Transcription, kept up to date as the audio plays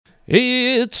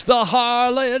It's the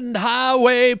Harland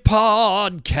Highway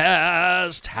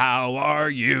Podcast. How are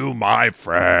you, my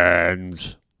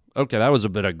friends? Okay, that was a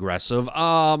bit aggressive.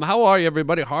 How are you,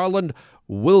 everybody? Harland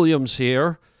Williams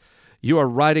here. You are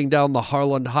riding down the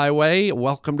Harland Highway.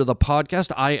 Welcome to the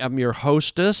podcast. I am your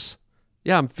hostess.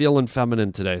 Yeah, I'm feeling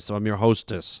feminine today, so I'm your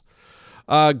hostess.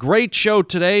 Great show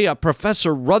today.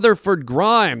 Professor Rutherford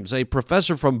Grimes, a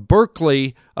professor from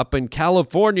Berkeley up in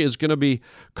California, is going to be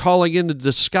calling in to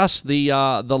discuss the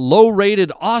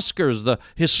low-rated Oscars, the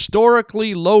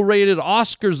historically low-rated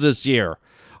Oscars this year.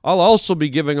 I'll also be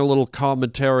giving a little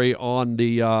commentary on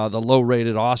the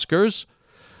low-rated Oscars.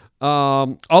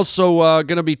 Also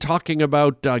going to be talking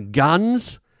about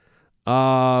guns.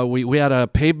 We had a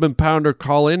pavement pounder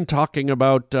call in talking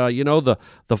about, the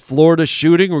Florida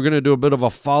shooting. We're going to do a bit of a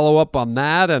follow-up on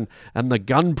that and the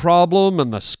gun problem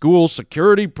and the school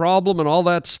security problem and all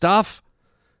that stuff.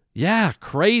 Yeah,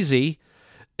 crazy.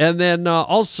 And then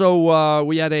also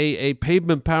we had a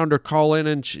pavement pounder call in,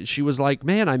 and she was like,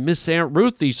 man, I miss Aunt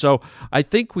Ruthie. So I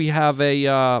think we have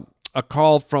a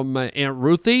call from Aunt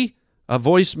Ruthie, a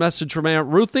voice message from Aunt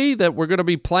Ruthie that we're going to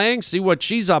be playing, see what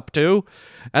she's up to.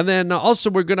 And then also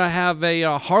we're going to have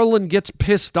a Harlan Gets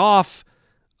Pissed Off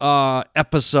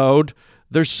episode.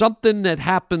 There's something that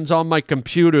happens on my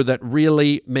computer that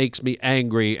really makes me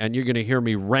angry, and you're going to hear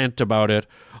me rant about it.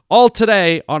 All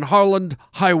today on Harland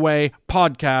Highway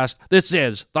Podcast. This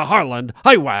is the Harland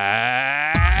Highway.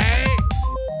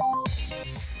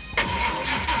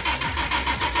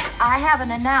 I have an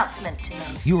announcement to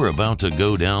make. You're about to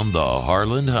go down the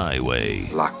Harland Highway.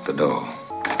 Lock the door.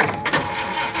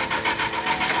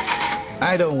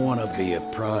 I don't want to be a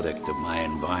product of my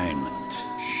environment.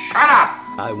 Shut up!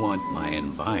 I want my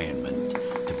environment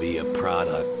to be a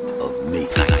product of me.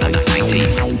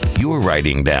 You're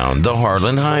riding down the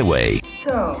Harland Highway.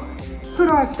 So, who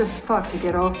do I have to fuck to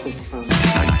get off this phone? I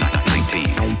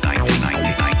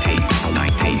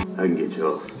can get you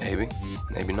off. Maybe,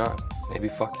 maybe not. Maybe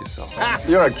fuck yourself.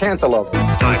 You're a cantaloupe. All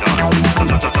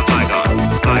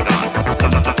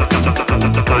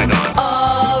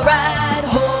right,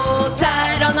 hold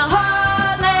tight on the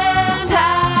Harland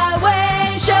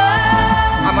Highway Show.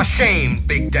 I'm ashamed,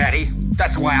 Big Daddy.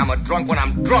 That's why I'm a drunk. When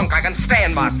I'm drunk, I can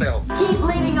stand myself. Keep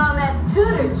leaning on that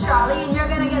tooter, Charlie, and you're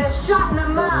gonna get a shot in the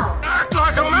mouth. Act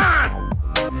like a man!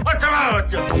 What's the matter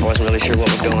with you? I wasn't really sure what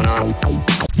was going on.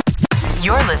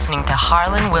 You're listening to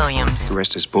Harlan Williams. The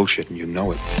rest is bullshit and you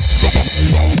know it.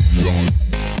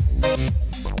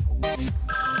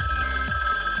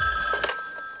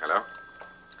 Hello?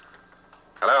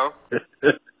 Hello?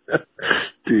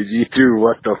 Dude, you threw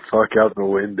what the fuck out the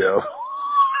window.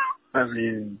 I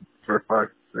mean, for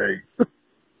fuck's sake.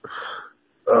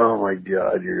 Oh my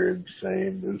god, you're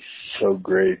insane. This is so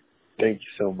great. Thank you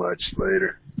so much.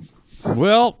 Later.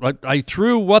 Well, I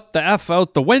threw what the F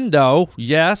out the window.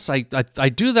 Yes, I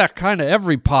do that kind of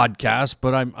every podcast,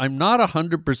 but I'm not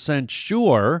 100%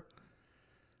 sure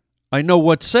I know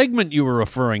what segment you were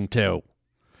referring to.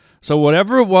 So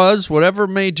whatever it was, whatever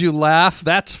made you laugh,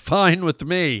 that's fine with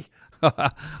me.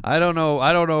 I don't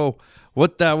know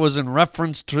what that was in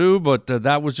reference to, but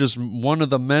that was just one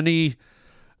of the many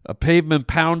pavement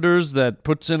pounders that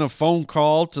puts in a phone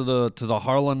call to the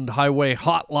Harland Highway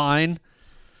hotline.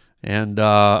 And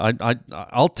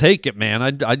I'll take it, man.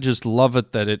 I just love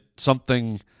it that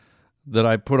something that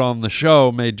I put on the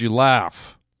show made you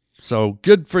laugh. So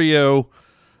good for you.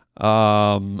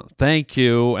 Thank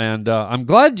you. And I'm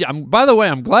glad. By the way,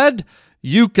 I'm glad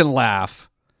you can laugh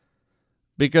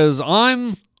because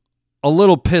I'm a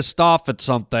little pissed off at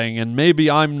something, and maybe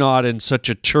I'm not in such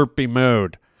a chirpy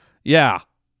mood. Yeah.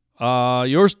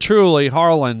 Yours truly,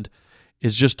 Harland,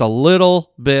 is just a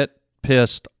little bit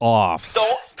pissed off.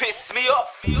 Don't piss me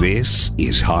off. This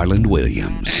is Harlan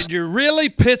Williams. And you're really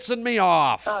pissing me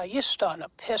off. Oh, you're starting to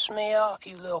piss me off,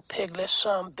 you little piglet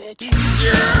son of a bitch.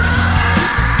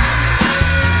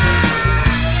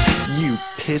 You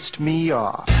pissed me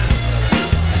off.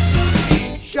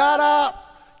 Shut up!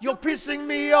 You're pissing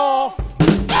me off.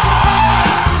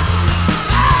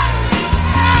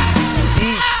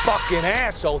 These fucking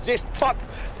assholes. These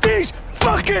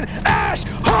fucking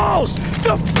assholes!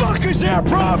 The fuck is their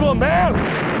problem,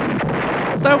 man?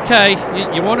 Okay,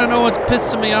 you want to know what's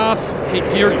pissing me off?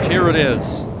 Here it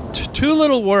is. Two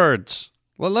little words.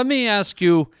 Well, let me ask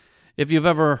you if you've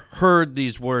ever heard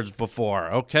these words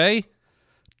before, okay?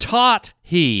 Taught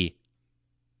he.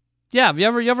 Yeah, have you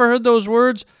ever heard those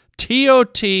words?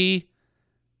 T-O-T,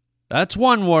 that's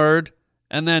one word,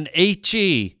 and then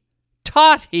H-E.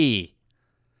 Taught he.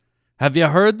 Have you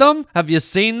heard them? Have you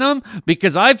seen them?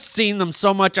 Because I've seen them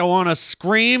so much I want to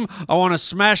scream. I want to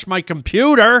smash my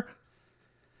computer.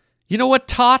 You know what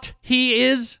tot he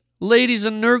is, ladies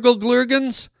and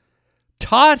nurgle-glurgans?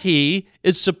 Tot he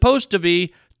is supposed to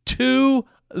be to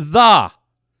the.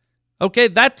 Okay,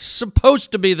 that's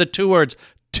supposed to be the two words.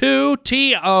 To,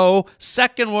 T-O,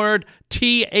 second word,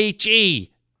 T-H-E.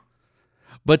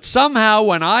 But somehow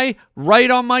when I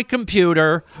write on my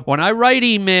computer, when I write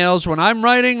emails, when I'm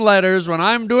writing letters, when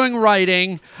I'm doing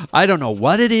writing, I don't know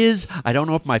what it is. I don't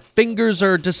know if my fingers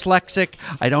are dyslexic.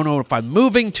 I don't know if I'm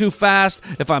moving too fast,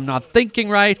 if I'm not thinking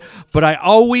right. But I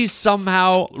always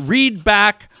somehow read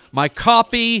back my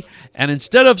copy, and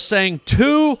instead of saying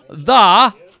to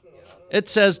the, it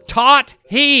says taught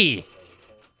he.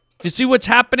 You see what's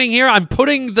happening here? I'm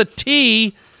putting the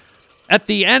T at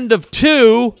the end of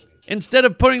to instead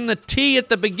of putting the T at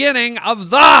the beginning of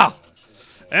the.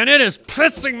 And it is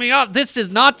pissing me off. This is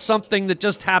not something that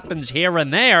just happens here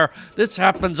and there. This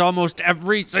happens almost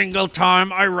every single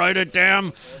time I write a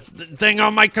damn thing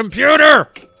on my computer.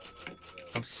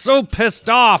 I'm so pissed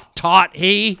off, taught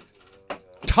he.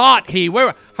 Taught he.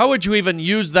 How would you even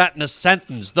use that in a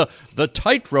sentence? The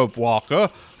tightrope walker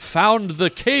found the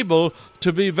cable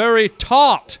to be very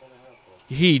taut.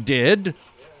 He did.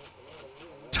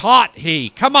 Taught he.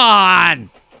 Come on.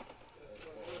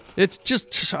 It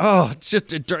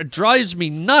drives me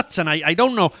nuts, and I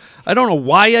don't know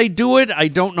why I do it. I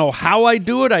don't know how I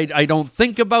do it. I don't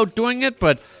think about doing it,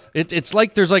 but it's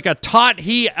like there's like a taught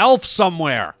he elf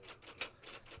somewhere.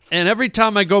 And every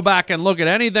time I go back and look at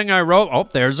anything I wrote, oh,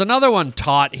 there's another one,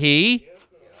 taught he.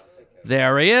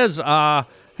 There he is.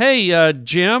 Hey,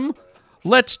 Jim,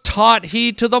 let's taught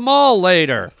he to the mall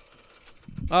later.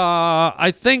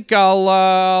 I think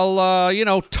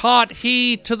I'll taught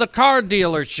he to the car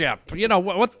dealership. You know,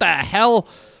 what the hell?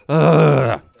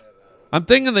 I'm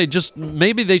thinking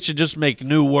maybe they should just make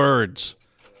new words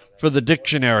for the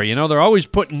dictionary. You know, they're always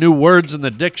putting new words in the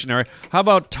dictionary. How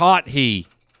about taught he?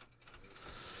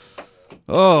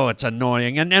 Oh, it's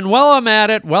annoying. And while I'm at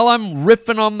it, while I'm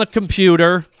riffing on the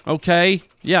computer, okay?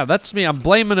 Yeah, that's me. I'm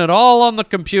blaming it all on the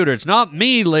computer. It's not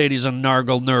me, ladies and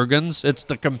nurgans. It's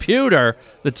the computer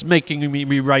that's making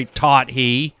me write taught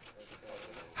he.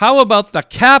 How about the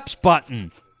caps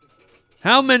button?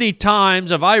 How many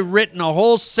times have I written a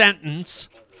whole sentence,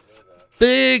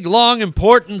 big, long,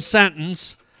 important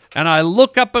sentence, and I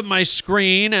look up at my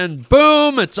screen and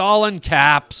boom, it's all in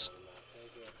caps.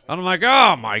 And I'm like,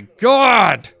 oh my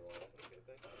God.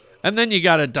 And then you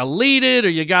got to delete it, or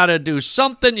you got to do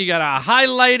something. You got to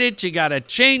highlight it. You got to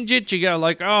change it. You got to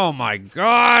like, oh my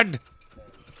God.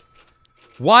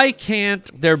 Why can't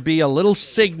there be a little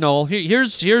signal?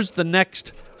 Here's the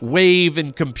next wave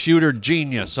in computer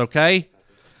genius, okay?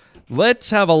 Let's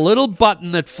have a little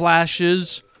button that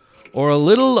flashes, or a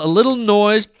little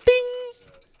noise, ding.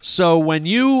 So when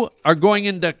you are going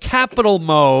into capital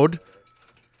mode,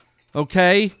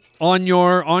 okay, on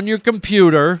your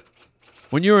computer,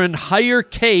 when you're in higher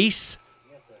case,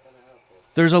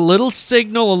 there's a little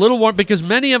signal, a little warning, because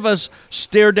many of us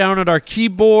stare down at our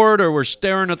keyboard, or we're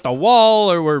staring at the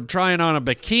wall, or we're trying on a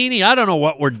bikini. I don't know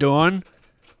what we're doing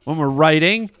when we're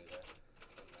writing.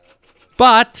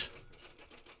 But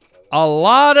a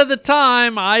lot of the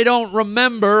time, I don't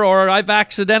remember, or I've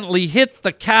accidentally hit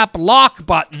the cap lock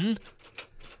button,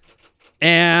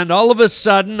 and all of a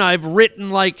sudden, I've written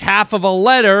like half of a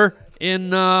letter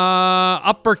in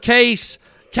uppercase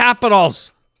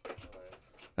capitals.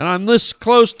 And I'm this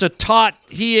close to taught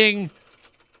heing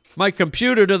my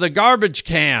computer to the garbage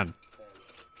can.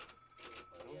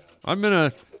 I'm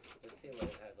going to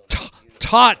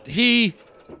taught he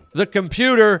the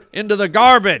computer into the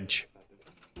garbage.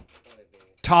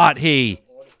 Taught he.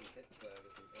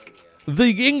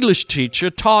 The English teacher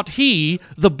taught he,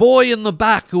 the boy in the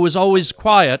back who was always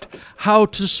quiet, how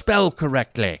to spell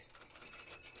correctly.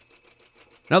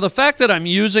 Now, the fact that I'm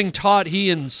using taught he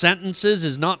in sentences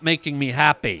is not making me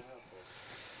happy.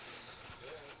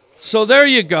 So there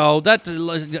you go.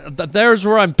 There's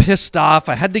where I'm pissed off.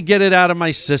 I had to get it out of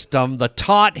my system. The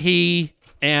taught he.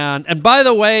 And by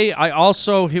the way, I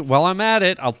also, while I'm at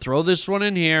it, I'll throw this one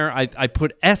in here. I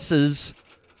put S's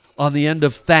on the end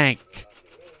of thank.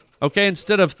 Okay,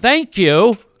 instead of thank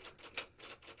you,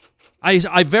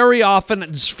 I very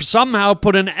often somehow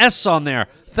put an S on there.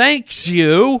 Thanks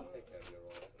you.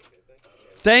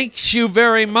 Thanks you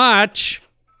very much.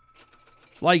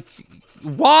 Like,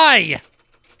 why?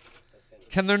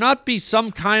 Can there not be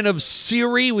some kind of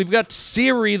Siri? We've got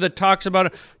Siri that talks about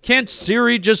it. Can't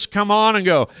Siri just come on and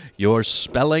go, you're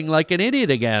spelling like an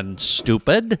idiot again,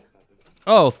 stupid?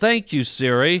 Oh, thank you,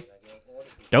 Siri.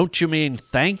 Don't you mean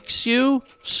thanks you,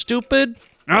 stupid?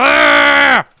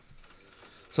 Ah!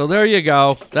 So there you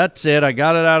go. That's it. I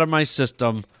got it out of my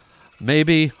system.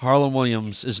 maybe Harlan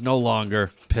Williams is no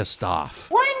longer pissed off.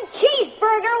 One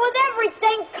cheeseburger with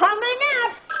everything coming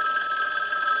out.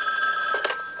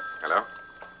 Hello?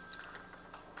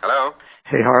 Hello?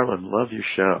 Hey, Harlan, love your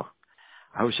show.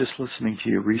 I was just listening to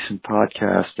your recent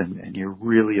podcast, and you're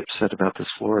really upset about this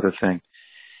Florida thing,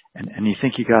 and you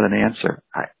think you got an answer.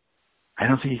 I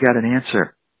don't think you got an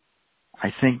answer. I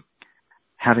think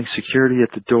having security at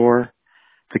the door,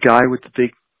 the guy with the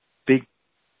big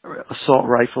assault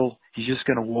rifle, he's just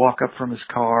going to walk up from his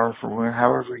car from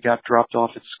however he got dropped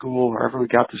off at school, wherever he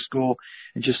got to school,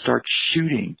 and just start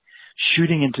shooting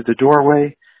into the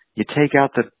doorway. You take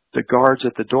out the guards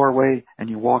at the doorway, and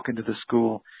you walk into the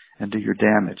school and do your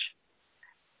damage.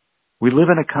 We live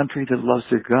in a country that loves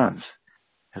their guns.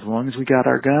 As long as we got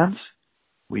our guns,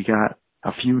 we got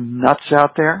a few nuts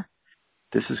out there,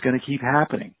 this is going to keep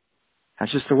happening.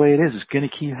 That's just the way it is. It's going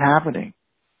to keep happening.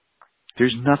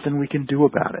 There's nothing we can do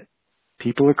about it.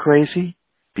 People are crazy.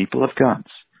 People have guns.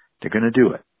 They're going to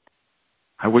do it.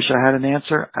 I wish I had an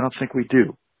answer. I don't think we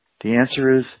do. The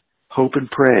answer is hope and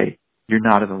pray you're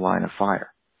not in the line of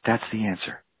fire. That's the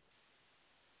answer.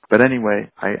 But anyway,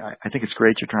 I think it's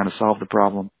great you're trying to solve the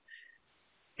problem.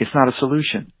 It's not a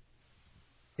solution.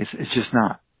 It's just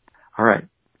not. All right.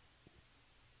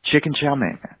 Chicken chow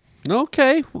mein.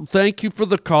 Okay. Well, thank you for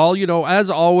the call. You know, as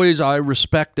always, I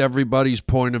respect everybody's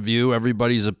point of view,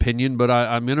 everybody's opinion, but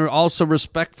I'm going to also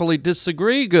respectfully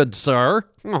disagree, good sir.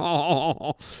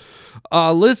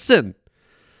 Listen,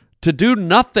 to do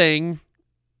nothing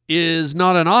is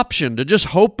not an option. To just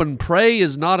hope and pray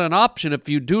is not an option. If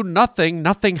you do nothing,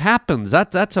 nothing happens.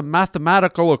 That's a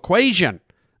mathematical equation.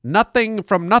 Nothing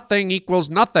from nothing equals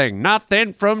nothing.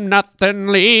 Nothing from nothing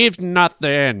leaves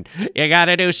nothing. You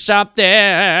gotta do something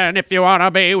if you wanna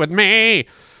be with me.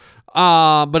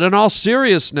 But in all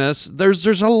seriousness,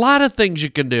 there's a lot of things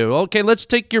you can do. Okay, let's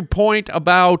take your point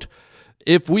about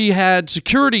if we had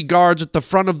security guards at the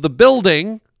front of the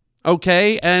building,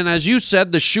 okay, and as you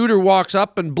said, the shooter walks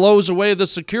up and blows away the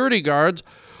security guards.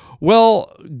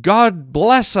 Well, God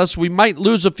bless us, we might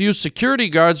lose a few security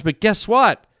guards, but guess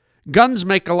what? Guns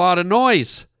make a lot of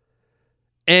noise,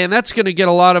 and that's going to get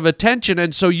a lot of attention,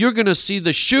 and so you're going to see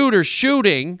the shooter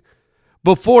shooting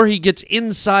before he gets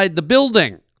inside the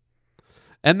building.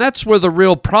 And that's where the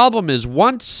real problem is.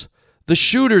 Once the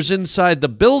shooter's inside the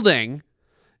building,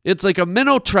 it's like a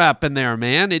minnow trap in there,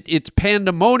 man. It's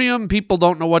pandemonium. People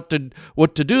don't know what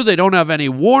to do. They don't have any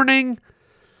warning.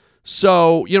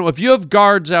 So, you know, if you have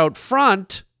guards out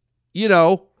front, you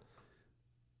know,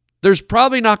 there's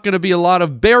probably not going to be a lot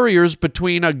of barriers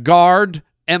between a guard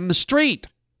and the street.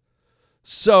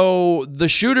 So the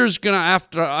shooter's going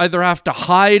to either have to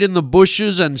hide in the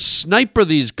bushes and sniper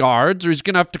these guards, or he's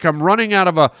going to have to come running out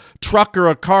of a truck or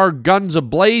a car, guns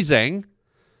a-blazing.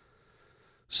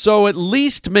 So at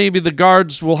least maybe the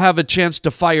guards will have a chance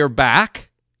to fire back.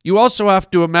 You also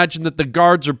have to imagine that the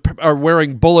guards are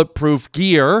wearing bulletproof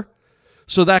gear,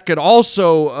 so that could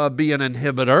also be an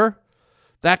inhibitor.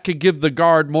 That could give the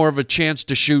guard more of a chance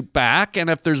to shoot back. And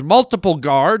if there's multiple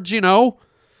guards, you know,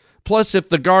 plus if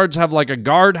the guards have like a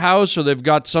guardhouse or they've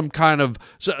got some kind of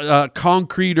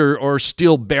concrete or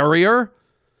steel barrier,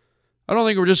 I don't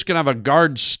think we're just going to have a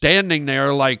guard standing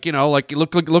there like, you know, like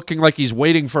looking like he's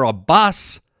waiting for a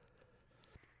bus.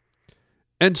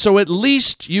 And so at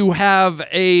least you have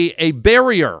a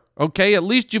barrier, okay? At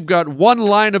least you've got one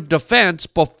line of defense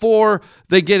before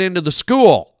they get into the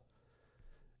school.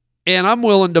 And I'm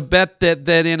willing to bet that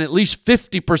in at least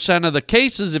 50% of the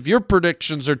cases, if your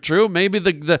predictions are true, maybe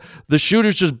the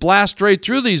shooters just blast right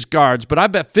through these guards. But I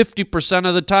bet 50%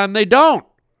 of the time they don't.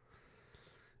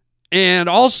 And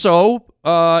also,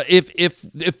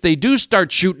 if they do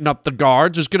start shooting up the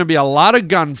guards, there's going to be a lot of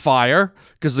gunfire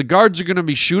because the guards are going to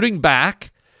be shooting back.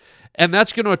 And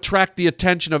that's going to attract the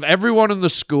attention of everyone in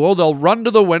the school. They'll run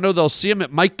to the window. They'll see them.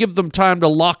 It might give them time to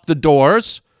lock the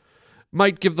doors.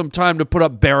 Might give them time to put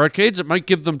up barricades. It might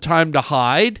give them time to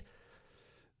hide.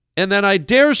 And then I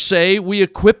dare say we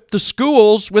equip the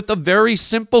schools with a very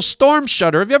simple storm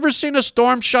shutter. Have you ever seen a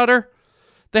storm shutter?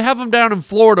 They have them down in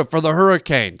Florida for the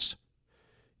hurricanes.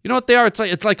 You know what they are?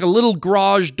 It's like a little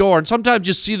garage door. And sometimes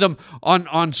you see them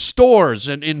on stores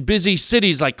and in busy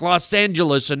cities like Los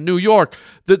Angeles and New York.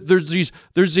 There's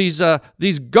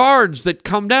these guards that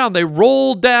come down. They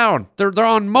roll down. They're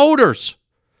on motors.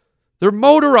 They're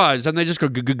motorized, and they just go,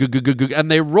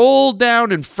 and they roll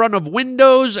down in front of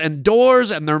windows and doors,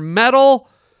 and they're metal.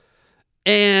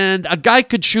 And a guy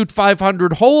could shoot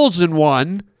 500 holes in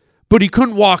one, but he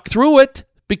couldn't walk through it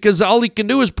because all he can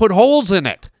do is put holes in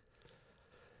it.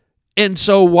 And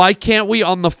so why can't we,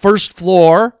 on the first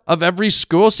floor of every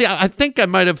school? See, I think I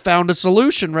might have found a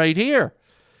solution right here.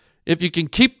 If you can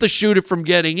keep the shooter from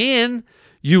getting in,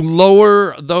 you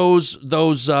lower those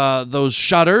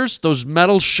shutters, those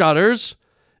metal shutters,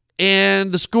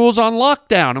 and the school's on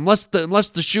lockdown unless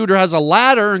the shooter has a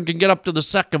ladder and can get up to the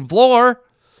second floor.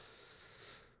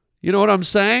 You know what I'm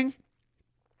saying?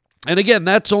 And again,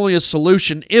 that's only a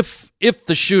solution if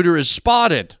the shooter is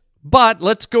spotted. But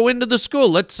let's go into the school.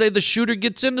 Let's say the shooter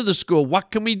gets into the school.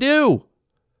 What can we do?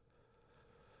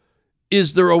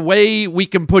 Is there a way we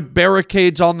can put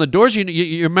barricades on the doors?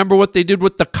 You remember what they did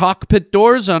with the cockpit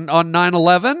doors on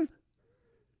 9/11?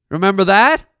 Remember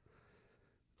that?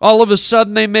 All of a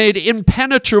sudden, they made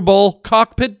impenetrable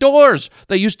cockpit doors.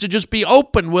 They used to just be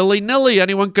open willy-nilly.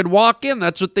 Anyone could walk in.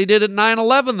 That's what they did at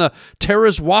 9/11. The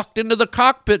terrorists walked into the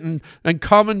cockpit and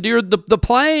commandeered the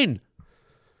plane.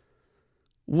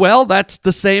 Well, that's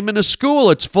the same in a school.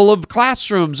 It's full of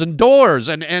classrooms and doors.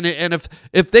 And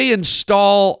if they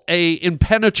install a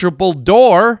impenetrable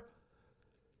door,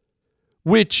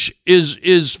 which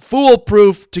is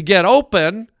foolproof to get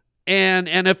open, and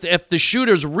if the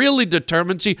shooter's really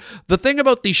determined, see, the thing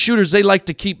about these shooters, they like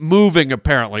to keep moving,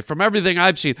 apparently. From everything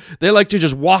I've seen, they like to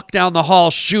just walk down the hall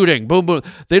shooting, boom, boom.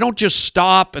 They don't just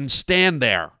stop and stand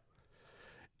there.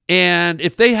 And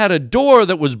if they had a door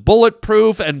that was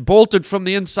bulletproof and bolted from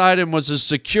the inside and was as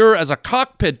secure as a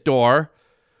cockpit door,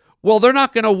 well, they're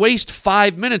not going to waste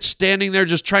 5 minutes standing there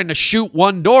just trying to shoot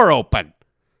one door open.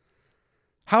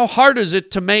 How hard is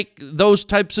it to make those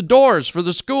types of doors for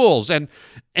the schools? And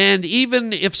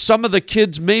even if some of the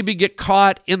kids maybe get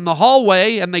caught in the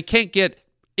hallway and they can't get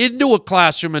into a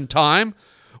classroom in time,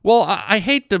 well, I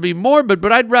hate to be morbid,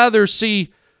 but I'd rather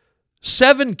see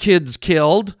 7 kids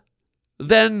killed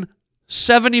than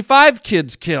 75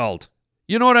 kids killed.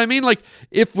 You know what I mean? Like,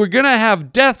 if we're going to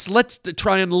have deaths, let's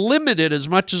try and limit it as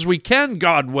much as we can,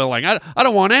 God willing. I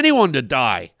don't want anyone to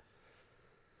die.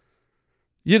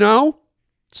 You know?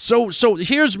 So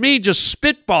here's me just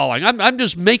spitballing. I'm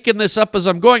just making this up as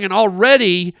I'm going, and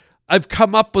already I've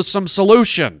come up with some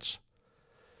solutions.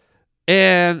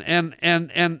 And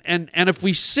if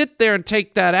we sit there and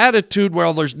take that attitude,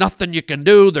 well, there's nothing you can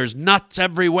do, there's nuts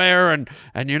everywhere, and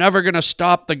you're never going to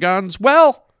stop the guns,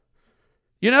 well,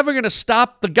 you're never going to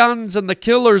stop the guns and the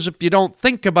killers if you don't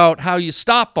think about how you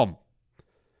stop them.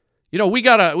 You know, we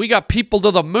got people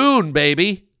to the moon,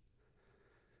 baby.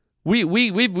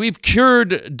 We've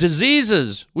cured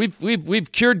diseases.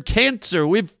 We've cured cancer.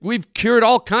 We've cured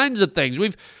all kinds of things.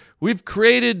 We've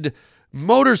created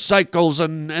motorcycles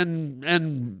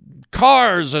and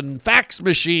cars and fax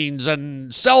machines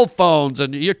and cell phones,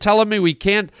 and you're telling me we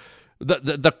can't,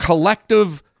 the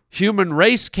collective human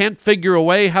race can't figure a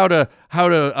way how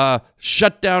to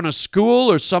shut down a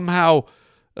school or somehow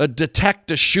detect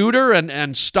a shooter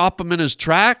and stop him in his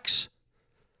tracks?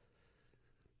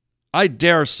 I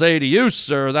dare say to you,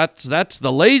 sir, that's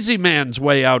the lazy man's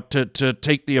way out to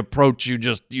take the approach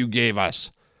you gave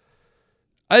us.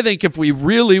 I think if we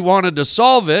really wanted to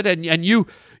solve it, and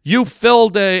you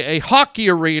filled a hockey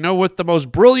arena with the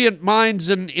most brilliant minds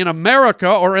in America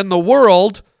or in the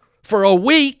world for a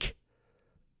week,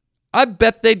 I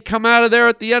bet they'd come out of there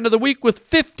at the end of the week with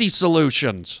 50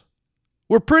 solutions.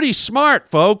 We're pretty smart,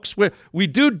 folks. We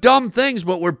do dumb things,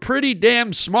 but we're pretty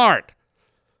damn smart.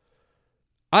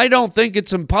 I don't think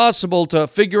it's impossible to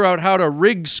figure out how to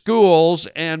rig schools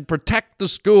and protect the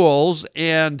schools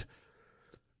and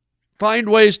find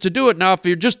ways to do it. Now, if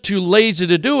you're just too lazy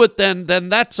to do it, then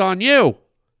that's on you.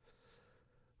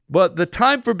 But the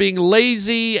time for being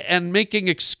lazy and making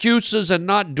excuses and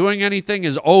not doing anything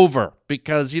is over,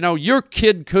 because, you know, your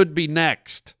kid could be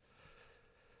next.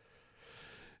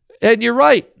 And you're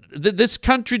right. This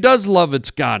country does love its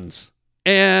guns.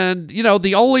 And, you know,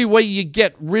 the only way you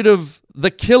get rid of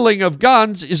the killing of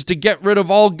guns is to get rid of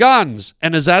all guns.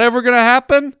 And is that ever going to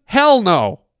happen? Hell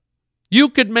no. You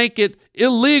could make it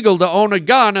illegal to own a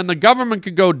gun, and the government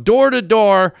could go door to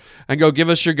door and go, give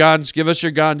us your guns, give us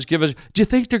your guns, give us... Do you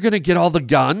think they're going to get all the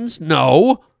guns?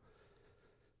 No.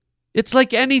 It's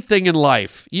like anything in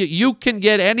life. You can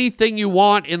get anything you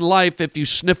want in life if you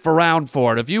sniff around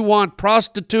for it. If you want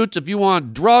prostitutes, if you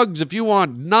want drugs, if you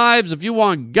want knives, if you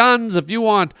want guns, if you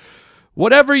want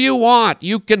whatever you want,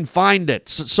 you can find it.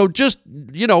 So just,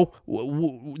 you know,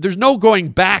 there's no going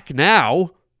back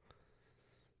now.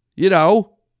 You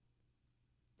know,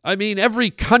 I mean, every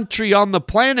country on the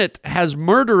planet has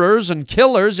murderers and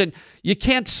killers, and you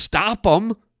can't stop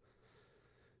them.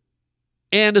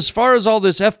 And as far as all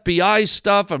this FBI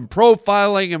stuff and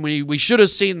profiling, and we should have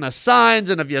seen the signs,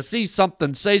 and if you see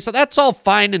something, say so, that's all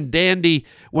fine and dandy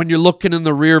when you're looking in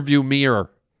the rearview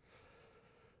mirror.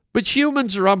 But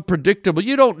humans are unpredictable.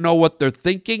 You don't know what they're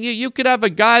thinking. You could have a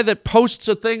guy that posts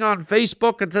a thing on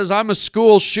Facebook and says, I'm a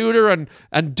school shooter,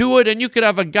 and do it. And you could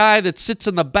have a guy that sits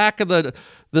in the back of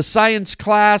the science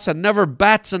class and never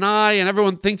bats an eye, and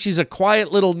everyone thinks he's a quiet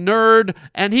little nerd,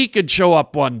 and he could show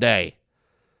up one day.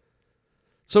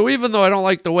 So even though I don't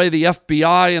like the way the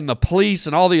FBI and the police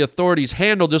and all the authorities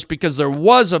handled this, because there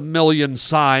was a million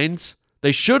signs,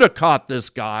 they should have caught this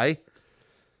guy.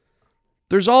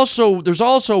 There's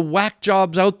also whack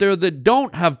jobs out there that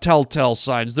don't have telltale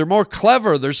signs. They're more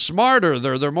clever, they're smarter,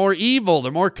 they're more evil,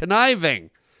 they're more conniving.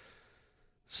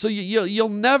 So you'll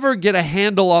never get a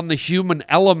handle on the human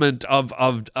element of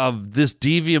this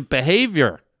deviant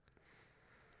behavior.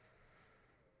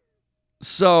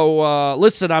 So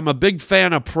listen, I'm a big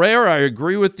fan of prayer. I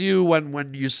agree with you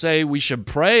when you say we should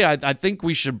pray. I think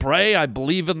we should pray. I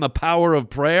believe in the power of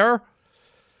prayer.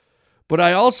 But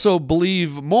I also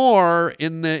believe more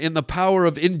in the power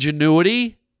of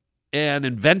ingenuity and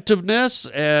inventiveness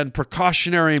and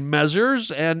precautionary measures.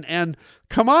 And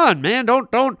come on, man,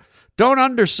 don't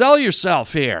undersell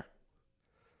yourself here.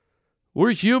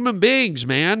 We're human beings,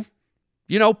 man.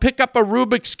 Pick up a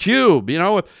Rubik's Cube.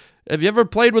 Have you ever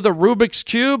played with a Rubik's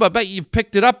Cube? I bet you've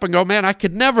picked it up and go, man, I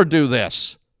could never do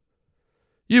this.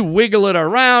 You wiggle it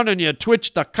around and you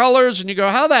twitch the colors and you go,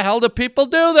 how the hell do people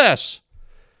do this?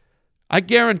 I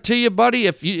guarantee you, buddy,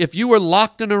 if you were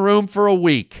locked in a room for a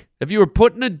week, if you were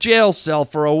put in a jail cell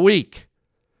for a week,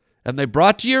 and they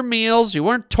brought you your meals, you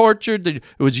weren't tortured, it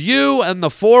was you and the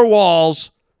four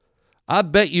walls, I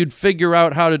bet you'd figure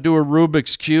out how to do a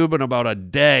Rubik's Cube in about a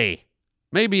day,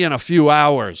 maybe in a few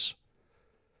hours.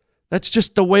 That's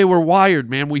just the way we're wired,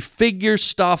 man. We figure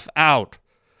stuff out.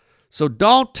 So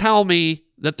don't tell me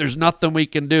that there's nothing we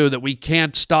can do, that we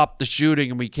can't stop the shooting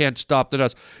and we can't stop the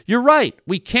dust. You're right.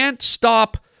 We can't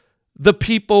stop the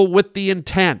people with the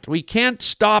intent. We can't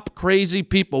stop crazy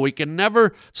people. We can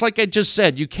never, it's like I just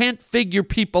said, you can't figure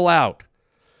people out.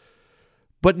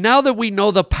 But now that we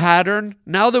know the pattern,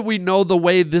 now that we know the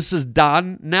way this is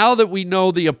done, now that we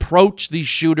know the approach these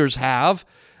shooters have,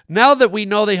 now that we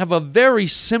know they have a very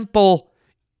simple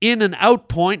in and out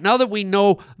point, now that we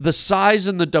know the size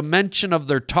and the dimension of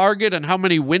their target and how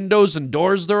many windows and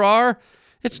doors there are,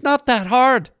 it's not that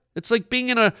hard. It's like being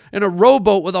in a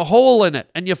rowboat with a hole in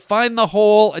it, and you find the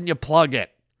hole and you plug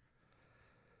it.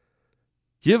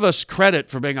 Give us credit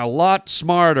for being a lot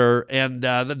smarter, and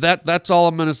that's all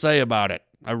I'm going to say about it.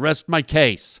 I rest my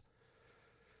case.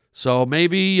 So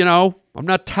maybe, I'm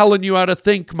not telling you how to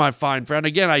think, my fine friend.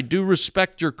 Again, I do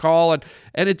respect your call, and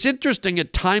it's interesting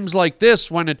at times like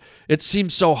this when it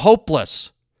seems so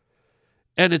hopeless,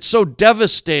 and it's so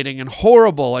devastating and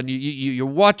horrible, and you're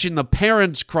watching the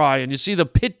parents cry, and you see the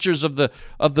pictures of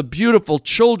the beautiful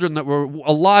children that were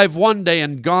alive one day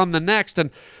and gone the next,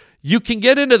 and you can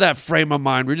get into that frame of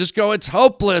mind where you just go, it's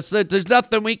hopeless, there's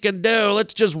nothing we can do,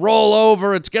 let's just roll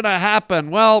over, it's going to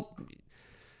happen. Well,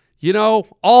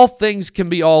 all things can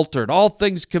be altered. All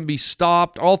things can be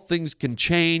stopped. All things can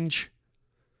change.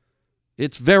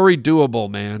 It's very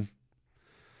doable, man.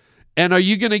 And are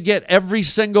you going to get every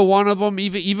single one of them,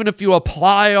 even if you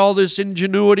apply all this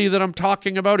ingenuity that I'm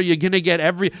talking about? Are you going to get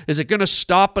is it going to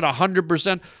stop at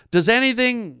 100%? Does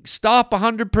anything stop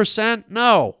 100%?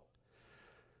 No.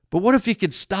 But what if you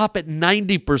could stop at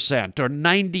 90% or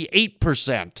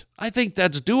 98%? I think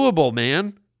that's doable,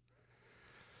 man.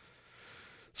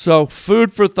 So,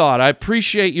 food for thought. I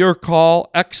appreciate your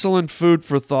call. Excellent food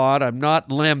for thought. I'm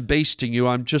not lambasting you.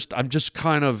 I'm just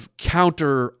kind of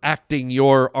counteracting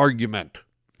your argument.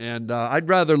 And I'd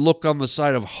rather look on the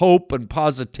side of hope and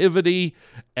positivity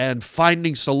and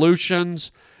finding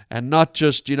solutions, and not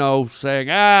just, saying,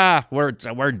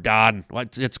 we're done.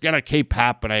 It's going to keep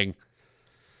happening.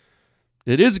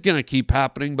 It is going to keep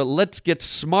happening, but let's get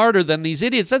smarter than these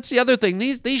idiots. That's the other thing.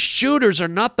 These shooters are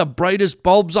not the brightest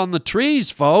bulbs on the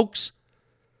trees, folks.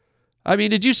 I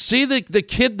mean, did you see the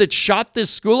kid that shot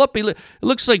this school up? It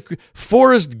looks like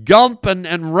Forrest Gump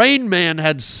and Rain Man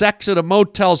had sex at a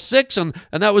Motel 6, and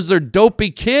that was their dopey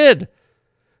kid.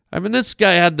 I mean, this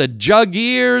guy had the jug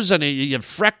ears and he had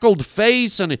freckled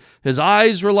face, and his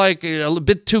eyes were like a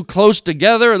bit too close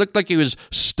together. It looked like he was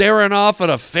staring off at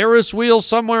a Ferris wheel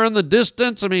somewhere in the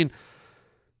distance. I mean,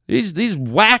 these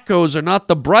wackos are not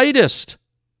the brightest.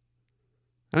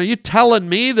 Are you telling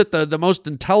me that the most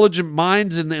intelligent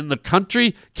minds in the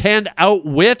country can't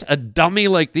outwit a dummy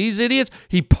like these idiots?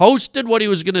 He posted what he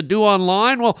was going to do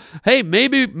online. Well, hey,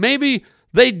 maybe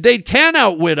they can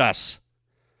outwit us.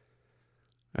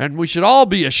 And we should all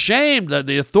be ashamed, that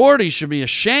the authorities should be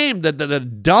ashamed that a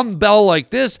dumbbell like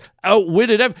this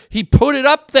outwitted him. He put it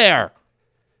up there.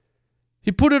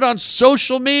 He put it on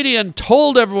social media and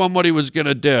told everyone what he was going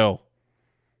to do.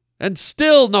 And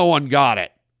still no one got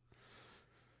it.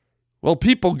 Well,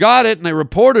 people got it and they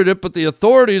reported it, but the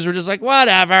authorities were just like,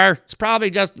 whatever. It's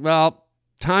probably just, well,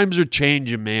 times are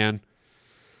changing, man.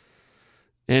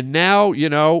 And now, you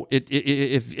know,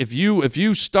 if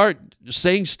you start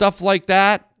saying stuff like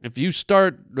that, if you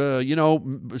start,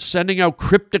 sending out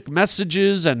cryptic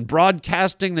messages and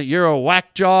broadcasting that you're a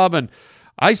whack job, and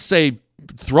I say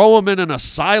throw him in an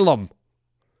asylum.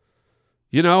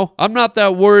 You know, I'm not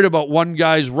that worried about one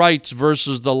guy's rights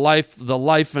versus the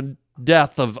life and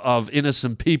death of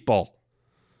innocent people.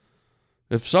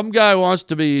 If some guy wants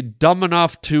to be dumb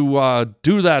enough to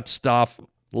do that stuff,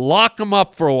 lock him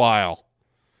up for a while.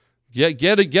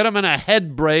 Get him in a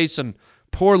head brace and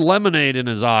pour lemonade in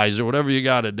his eyes or whatever you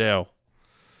got to do.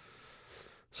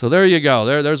 So there you go.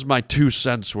 There's my 2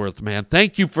 cents worth, man.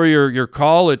 Thank you for your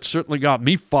call. It certainly got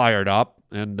me fired up.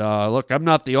 And look, I'm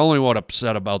not the only one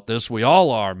upset about this. We all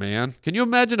are, man. Can you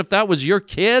imagine if that was your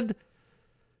kid?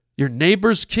 Your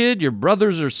neighbor's kid? Your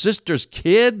brother's or sister's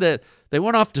kid? That they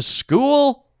went off to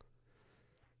school?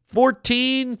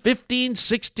 14, 15,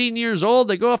 16 years old.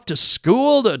 They go off to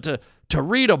school to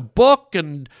read a book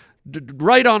and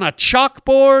write on a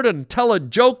chalkboard and tell a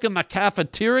joke in the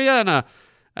cafeteria, and an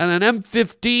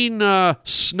M15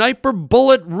 sniper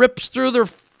bullet rips through their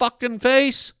fucking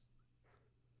face.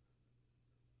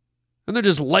 And they're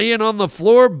just laying on the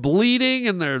floor bleeding,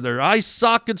 and their eye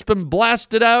socket's been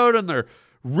blasted out, and their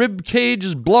rib cage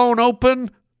is blown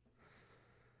open.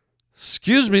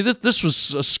 Excuse me, this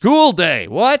was a school day.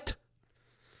 What?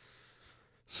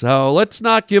 So let's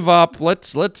not give up.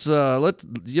 Let's it's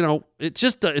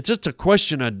just a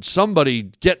question of somebody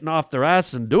getting off their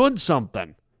ass and doing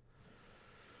something.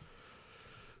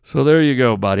 So there you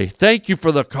go, buddy. Thank you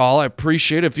for the call. I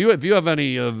appreciate it. If you have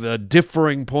any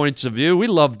differing points of view, we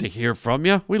love to hear from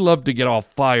you. We love to get all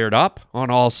fired up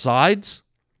on all sides.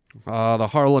 The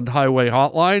Harland Highway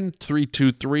Hotline,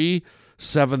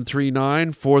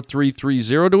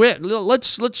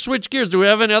 323-739-4330. Let's switch gears. Do we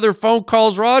have any other phone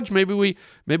calls, Raj? Maybe we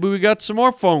got some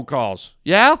more phone calls.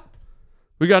 Yeah?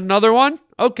 We got another one?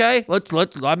 Okay,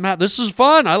 this is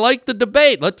fun. I like the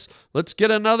debate. Let's get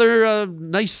another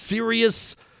nice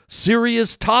serious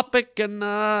topic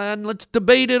and let's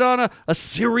debate it on a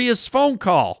serious phone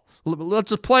call. Let's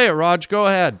just play it, Raj. Go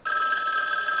ahead.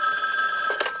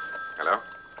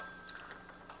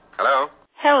 Hello?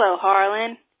 Hello,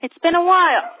 Harlan. It's been a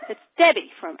while. It's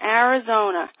Debbie from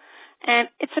Arizona. And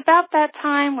it's about that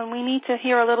time when we need to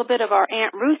hear a little bit of our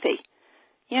Aunt Ruthie.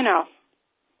 You know,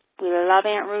 we love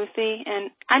Aunt Ruthie, and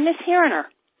I miss hearing her.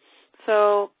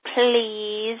 So,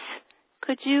 please,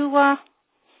 could you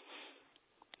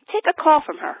take a call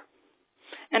from her?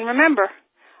 And remember,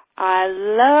 I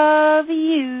love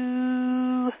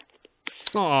you.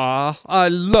 Aw, I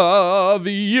love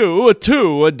you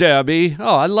too, Debbie.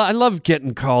 Oh, I love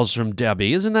getting calls from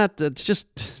Debbie. Isn't that, it's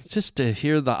just to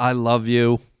hear the I love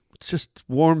you. It just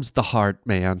warms the heart,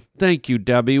 man. Thank you,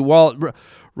 Debbie. Well,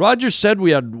 Roger said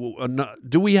we had,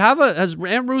 has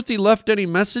Aunt Ruthie left any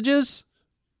messages?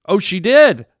 Oh, she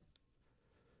did.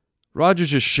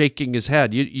 Roger's just shaking his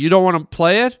head. You don't want to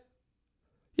play it?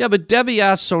 Yeah, but Debbie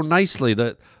asked so nicely,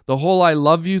 the whole I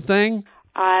love you thing.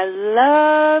 I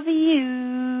love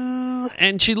you.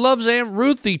 And she loves Aunt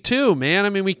Ruthie too, man. I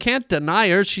mean, we can't deny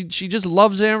her. She just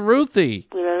loves Aunt Ruthie.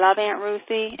 We love Aunt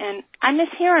Ruthie, and I miss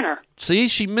hearing her. See,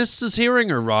 she misses hearing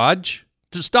her, Raj.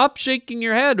 To stop shaking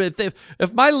your head.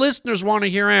 If my listeners want to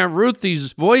hear Aunt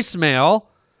Ruthie's voicemail,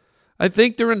 I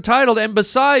think they're entitled. And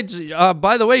besides,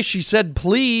 by the way, she said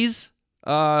please.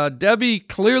 Debbie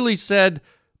clearly said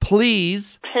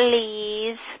please.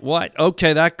 Please. What?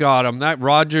 Okay, that got him. That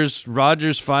Roger's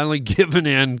finally given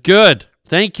in. Good.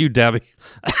 Thank you, Debbie.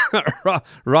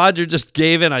 Roger just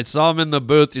gave in. I saw him in the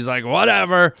booth. He's like,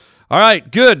 whatever. All right,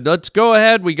 good. Let's go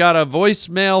ahead. We got a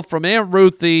voicemail from Aunt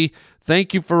Ruthie.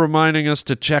 Thank you for reminding us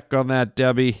to check on that,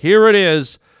 Debbie. Here it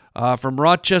is from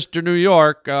Rochester, New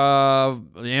York. Aunt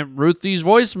Ruthie's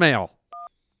voicemail.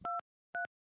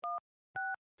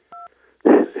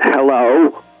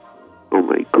 Hello? Oh,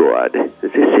 my God.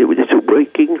 Is it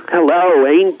working? Hello,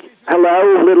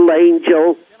 hello, little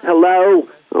angel. Hello?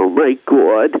 Oh, my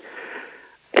God.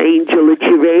 Angel, it's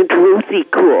your Aunt Ruthie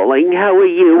calling. How are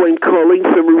you? I'm calling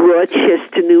from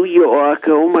Rochester, New York.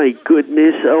 Oh, my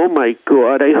goodness. Oh, my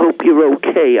God. I hope you're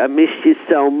okay. I miss you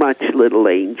so much, little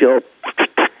angel.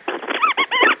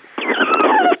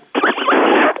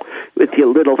 With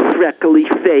your little freckly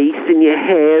face and your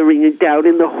hair and you're down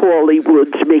in the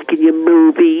Hollywoods making your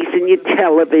movies and your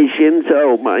televisions.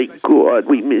 Oh, my God.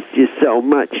 We miss you so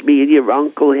much, me and your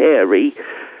Uncle Harry.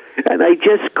 And I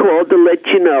just called to let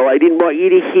you know. I didn't want you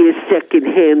to hear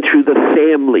secondhand through the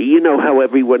family. You know how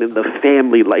everyone in the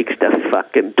family likes to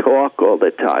fucking talk all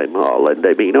the time, Harlan.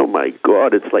 I mean, oh my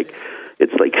God, it's like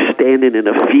standing in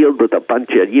a field with a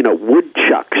bunch of,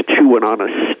 woodchucks chewing on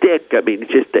a stick. I mean,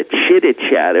 just a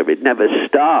chitter-chatter. It never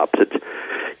stops.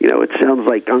 It sounds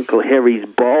like Uncle Harry's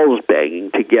balls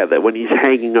banging together when he's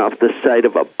hanging off the side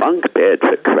of a bunk bed,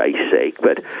 for Christ's sake.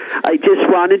 But I just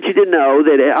wanted you to know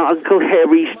that Uncle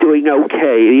Harry's doing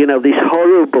okay. This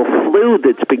horrible flu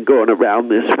that's been going around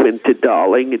this winter,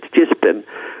 darling, it's just been...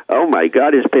 Oh, my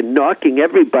God, it's been knocking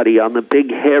everybody on the big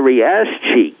hairy ass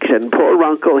cheeks. And poor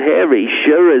Uncle Harry,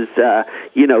 sure as,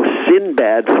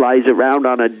 Sinbad flies around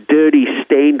on a dirty,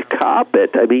 stained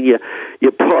carpet. I mean,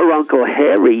 your poor Uncle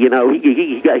Harry, he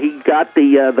got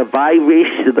the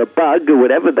virus, or the bug, or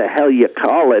whatever the hell you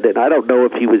call it. And I don't know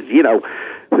if he was,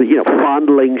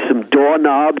 fondling some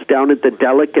doorknobs down at the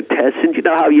delicatessen. You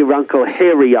know how your Uncle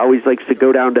Harry always likes to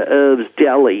go down to Irv's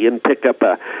Deli and pick up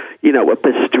a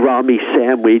pastrami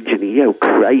sandwich, and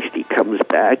he comes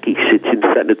back, he sits in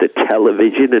front of the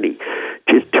television, and he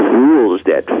just drools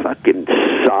that fucking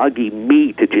soggy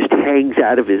meat. It just hangs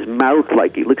out of his mouth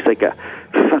like he looks like a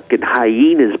fucking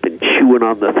hyena's been chewing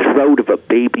on the throat of a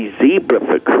baby zebra,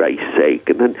 for Christ's sake.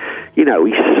 And then, he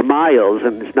smiles,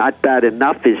 and it's not bad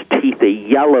enough. His teeth are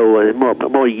yellow,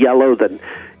 more yellow than...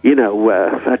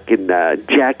 fucking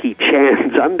Jackie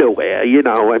Chan's underwear,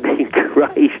 I mean,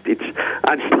 Christ, it's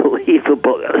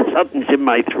unbelievable. Something's in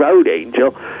my throat,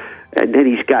 Angel. And then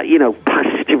he's got,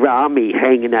 pastrami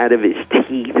hanging out of his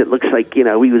teeth. It looks like, he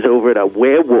was over at a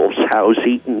werewolf's house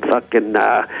eating fucking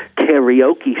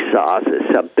karaoke sauce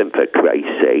or something, for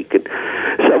Christ's sake. And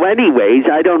so anyways,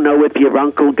 I don't know if your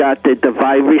uncle got the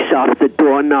virus off the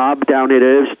doorknob down at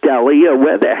Irv's Deli or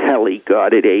where the hell he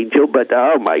got it, Angel. But,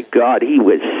 oh, my God, he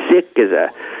was sick as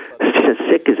a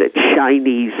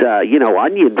Chinese,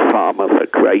 onion farmer, for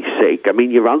Christ's sake. I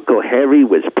mean, your Uncle Harry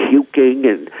was puking,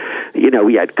 and,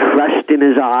 he had crust in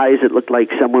his eyes. It looked like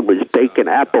someone was baking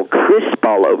apple crisp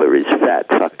all over his fat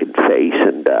fucking face.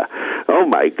 And, oh,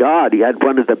 my God, he had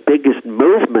one of the biggest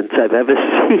movements I've ever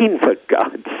seen, for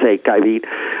God's sake. I mean,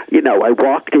 I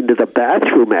walked into the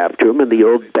bathroom after him, and the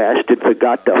old bastard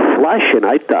forgot to flush, and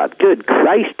I thought, good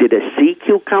Christ, did a sea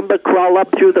cucumber crawl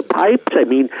up through the pipes? I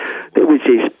mean, there was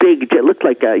this big, it looked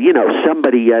like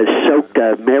somebody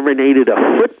marinated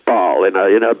a football in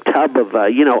a tub of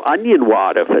onion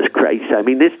water, for Christ. I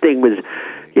mean, this thing was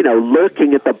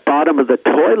lurking at the bottom of the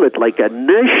toilet like a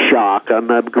nurse shark on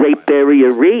the Great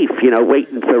Barrier Reef,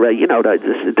 waiting for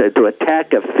to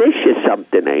attack a fish or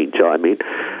something, Angel. I mean,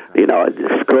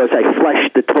 of course I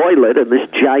flushed the toilet, and this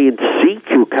giant sea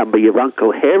cucumber your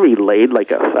Uncle Harry laid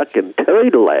like a fucking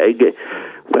turtle egg.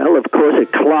 Well, of course,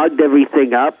 it clogged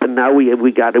everything up, and now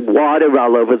we got water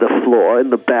all over the floor in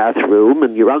the bathroom,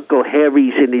 and your Uncle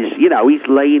Harry's in his, he's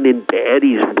laying in bed,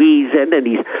 he's wheezing, and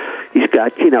he's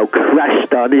got,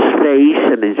 crust on his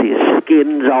face, and his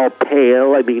skin's all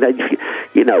pale. I mean, if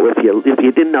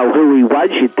you didn't know who he was,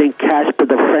 you'd think Casper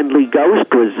the Friendly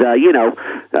Ghost was,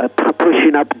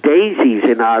 pushing up daisies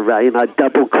in our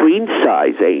double queen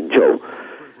size, Angel.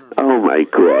 Oh, my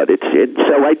God,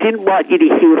 so I didn't want you to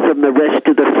hear from the rest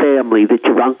of the family that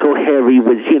your Uncle Harry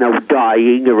was,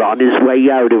 dying or on his way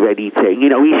out or anything.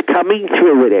 He's coming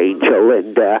through it, Angel,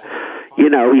 and,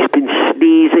 he's been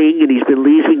sneezing, and he's been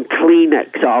leaving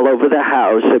Kleenex all over the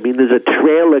house. I mean, there's a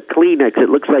trail of Kleenex. It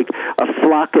looks like a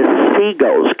flock of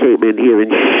seagulls came in here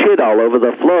and shit all over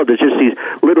the floor. There's just these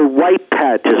little white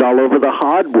patches all over the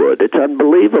hardwood. It's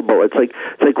unbelievable. It's like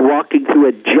walking through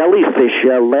a jellyfish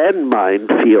landmine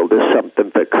field or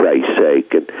something, for Christ's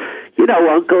sake. And,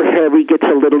 Uncle Harry gets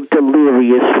a little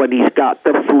delirious when he's got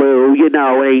the flu.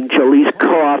 Angel, he's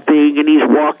coughing, and he's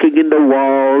walking in the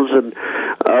walls, and,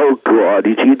 oh, God,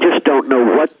 you just don't know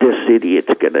what this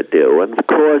idiot's going to do. And, of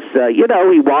course,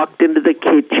 he walked into the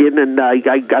kitchen, and I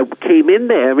came in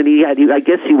there, and I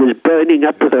guess he was burning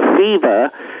up with a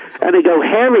fever. And I go,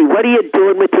 Harry, what are you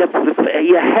doing with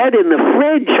your head in the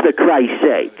fridge, for Christ's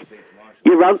sake?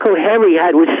 Your Uncle Harry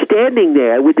was standing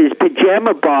there with his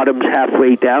pajama bottoms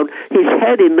halfway down, his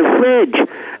head in the fridge.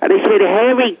 And I said,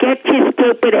 Harry, get your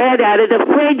stupid head out of the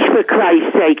fridge, for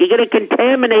Christ's sake. You're going to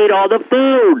contaminate all the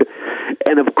food.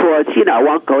 And, of course,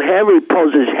 Uncle Harry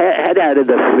pulls his head out of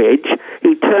the fridge.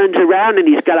 He turns around, and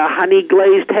he's got a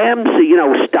honey-glazed ham,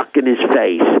 stuck in his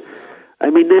face. I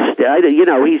mean,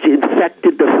 he's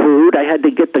infected the food. I had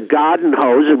to get the garden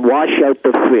hose and wash out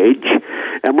the fridge.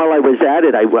 And while I was at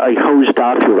it, I hosed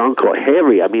off your Uncle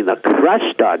Harry. I mean, the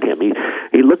crust on him.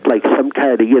 He looked like some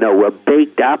kind of, a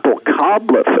baked apple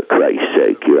cobbler, for Christ's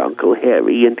sake, your Uncle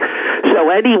Harry. And so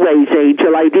anyways,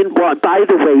 Angel, I didn't want... By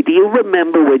the way, do you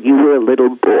remember when you were a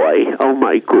little boy? Oh,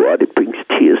 my God, it brings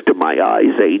tears to my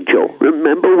eyes, Angel.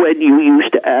 Remember when you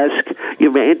used to ask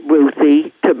your Aunt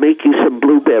Ruthie to make you some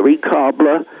blueberry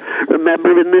cobbler?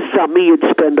 Remember in the summer you'd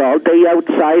spend all day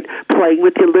outside playing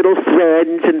with your little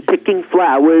friends and picking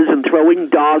flowers and throwing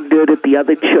dog dirt at the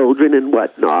other children and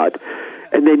whatnot?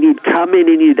 And then you'd come in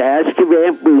and you'd ask your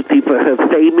Aunt Ruthie for her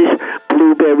famous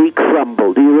blueberry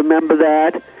crumble. Do you remember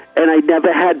that? And I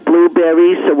never had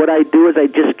blueberries, so what I do is I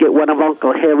just get one of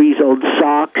Uncle Harry's old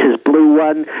socks, his blue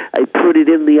one. I put it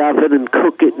in the oven and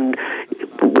cook it. And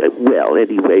well,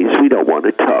 anyways, we don't want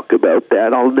to talk about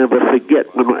that. I'll never forget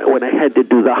when I had to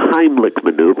do the Heimlich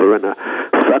maneuver and a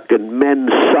fucking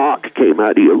men's sock came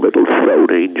out of your little throat,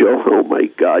 Angel. Oh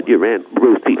my God, your Aunt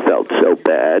Ruthie felt so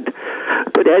bad.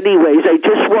 But anyways, I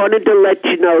just wanted to let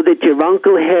you know that your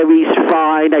Uncle Harry's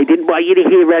fine. I didn't want you to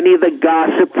hear any of the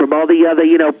gossip from all the other,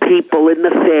 people in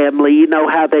the family. You know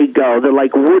how they go. They're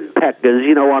like woodpeckers,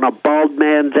 on a bald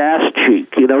man's ass cheek,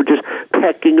 just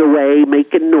pecking away,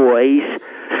 making noise.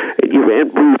 And your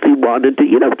Aunt Ruthie wanted to,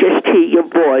 just hear your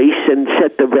voice and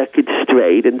set the record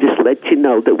straight and just let you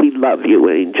know that we love you,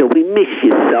 Angel. We miss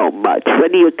you so much.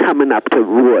 When are you coming up to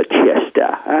Rochester,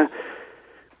 huh?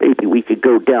 Maybe we could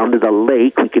go down to the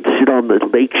lake. We could sit on the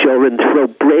lake shore and throw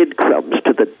breadcrumbs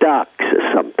to the ducks or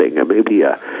something. Or maybe,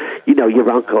 your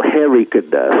Uncle Harry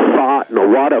could fart in a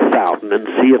water fountain and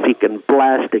see if he can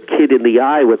blast a kid in the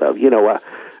eye with an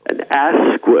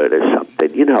ass squirt or something.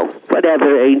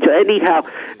 Whatever, Angel. Anyhow,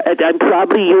 I'm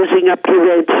probably using up your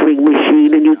answering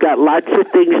machine, and you got lots of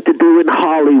things to do in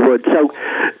Hollywood. So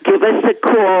give us a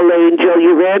call, Angel.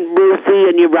 Your Aunt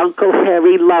Ruthie and your Uncle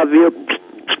Harry love you.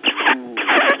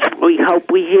 We hope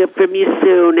we hear from you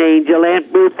soon, Angel.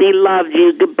 Aunt Ruthie loves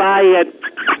you. Goodbye, Aunt...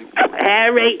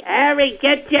 Harry,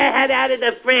 get your head out of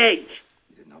the fridge.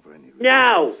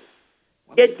 No.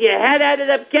 Get your head out of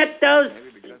the... Get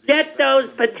those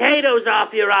potatoes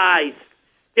off your eyes.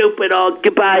 Stupid old...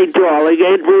 Goodbye, darling.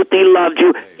 Aunt Ruthie loves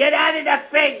you. Get out of the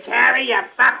fridge, Harry, you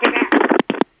fucking...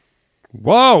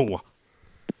 Whoa.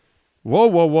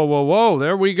 Whoa.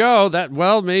 There we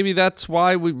go. Maybe that's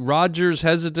why Roger's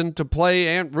hesitant to play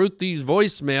Aunt Ruthie's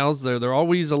voicemails. They're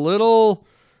always a little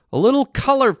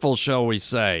colorful, shall we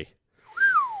say.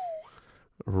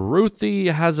 Ruthie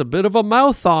has a bit of a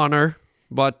mouth on her,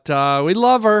 but we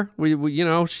love her. We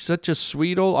she's such a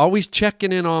sweet old, always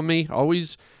checking in on me,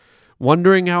 always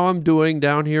wondering how I'm doing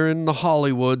down here in the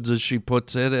Hollywoods, as she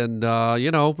puts it. And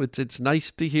it's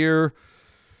nice to hear.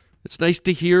 It's nice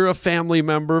to hear a family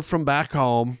member from back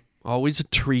home. Always a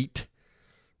treat.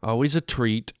 Let's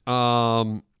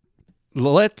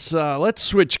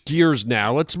switch gears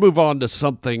now. Let's move on to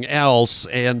something else.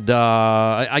 And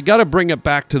I got to bring it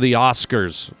back to the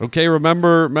Oscars. Okay,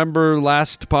 remember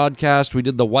last podcast we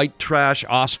did the white trash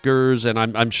Oscars, and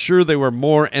I'm sure they were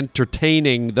more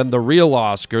entertaining than the real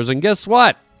Oscars. And guess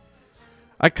what?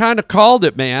 I kind of called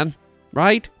it, man.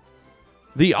 Right?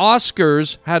 The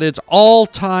Oscars had its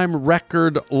all-time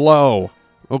record low,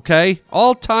 okay?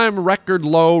 All-time record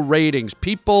low ratings.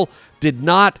 People did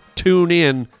not tune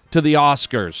in to the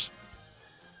Oscars.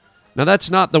 Now, that's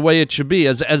not the way it should be.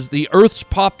 As the Earth's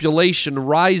population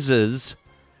rises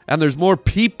and there's more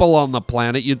people on the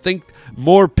planet, you'd think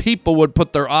more people would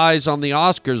put their eyes on the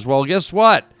Oscars. Well, guess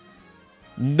what?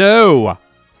 No.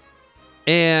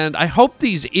 And I hope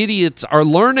these idiots are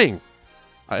learning.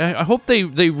 I hope they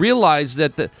realize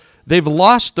that they've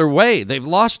lost their way. They've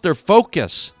lost their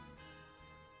focus.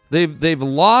 They've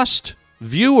lost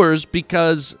viewers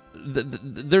because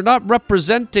they're not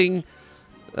representing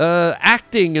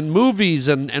acting and movies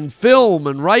and film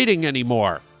and writing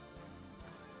anymore.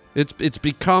 It's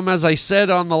become, as I said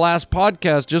on the last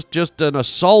podcast, just an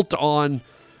assault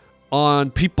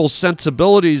on people's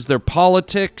sensibilities, their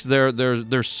politics,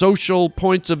 their social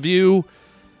points of view.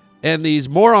 And these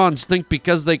morons think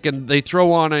because they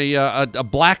throw on a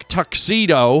black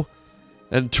tuxedo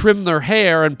and trim their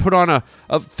hair and put on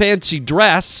a fancy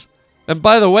dress. And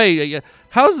by the way,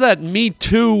 how's that Me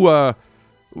Too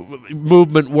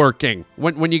movement working?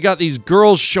 When you got these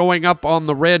girls showing up on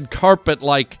the red carpet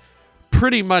like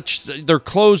pretty much their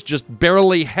clothes just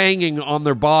barely hanging on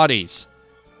their bodies.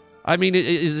 I mean,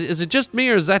 is it just me,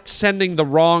 or is that sending the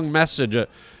wrong message?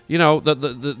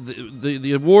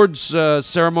 The awards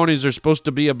ceremonies are supposed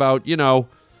to be about,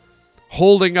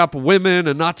 holding up women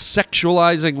and not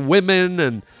sexualizing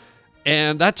women.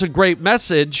 And that's a great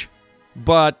message,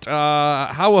 but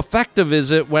how effective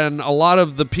is it when a lot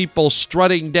of the people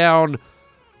strutting down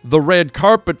the red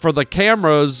carpet for the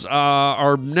cameras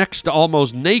are next to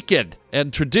almost naked?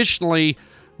 And traditionally,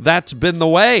 that's been the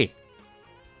way.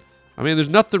 I mean, there's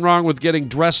nothing wrong with getting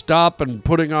dressed up and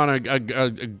putting on a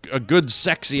good,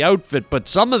 sexy outfit, but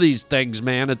some of these things,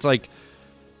 man, it's like,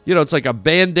 it's like a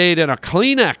Band-Aid and a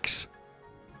Kleenex.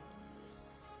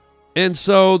 And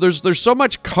so there's so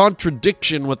much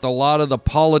contradiction with a lot of the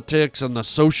politics and the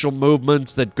social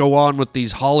movements that go on with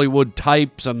these Hollywood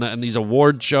types and these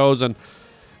award shows, and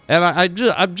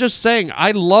I'm just saying,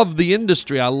 I love the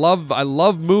industry. I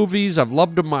love movies. I've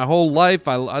loved them my whole life.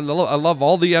 I love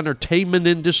all the entertainment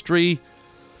industry.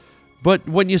 But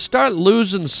when you start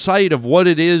losing sight of what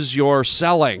it is you're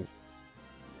selling,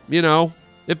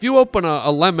 if you open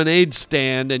a lemonade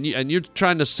stand and you're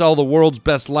trying to sell the world's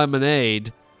best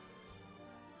lemonade,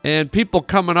 and people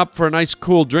coming up for a nice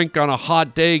cool drink on a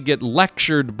hot day get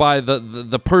lectured by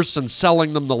the person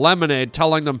selling them the lemonade,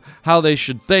 telling them how they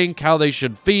should think, how they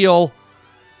should feel,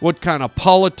 what kind of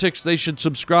politics they should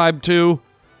subscribe to.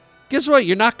 Guess what?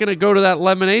 You're not going to go to that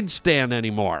lemonade stand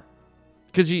anymore,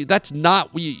 because that's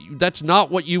not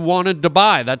what you wanted to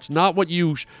buy. That's not what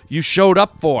you showed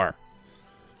up for.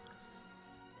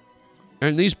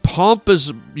 And these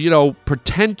pompous,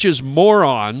 pretentious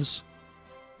morons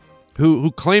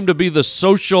who claim to be the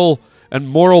social and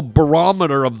moral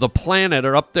barometer of the planet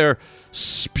are up there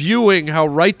spewing how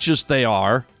righteous they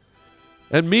are.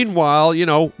 And meanwhile,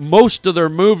 most of their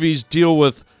movies deal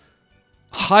with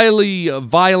highly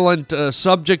violent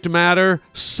subject matter,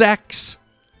 sex,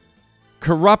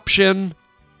 corruption,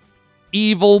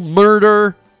 evil,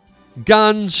 murder,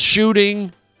 guns,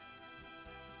 shooting,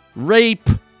 rape,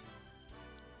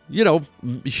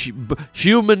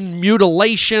 human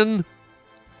mutilation.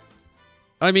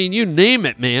 I mean, you name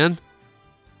it, man.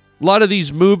 A lot of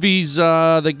these movies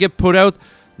that get put out,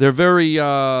 they're very,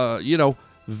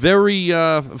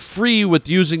 very free with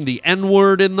using the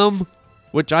N-word in them,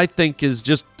 which I think is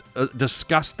just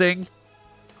disgusting.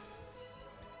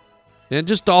 And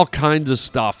just all kinds of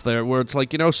stuff there where it's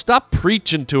like, stop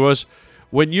preaching to us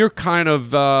when you're kind of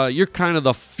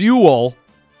the fuel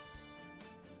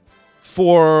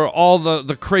for all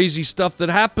the crazy stuff that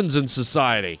happens in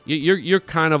society. You're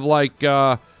kind of like,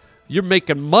 you're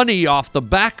making money off the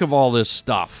back of all this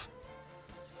stuff.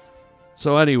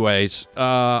 So anyways,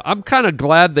 I'm kind of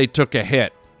glad they took a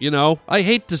hit, I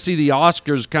hate to see the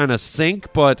Oscars kind of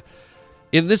sink, but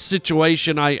in this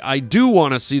situation, I do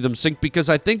want to see them sink, because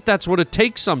I think that's what it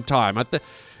takes sometime.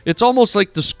 It's almost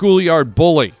like the schoolyard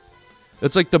bully.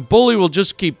 It's like the bully will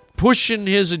just keep pushing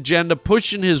his agenda,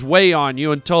 pushing his way on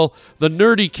you until the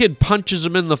nerdy kid punches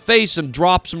him in the face and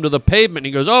drops him to the pavement. And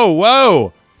he goes, oh,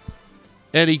 whoa.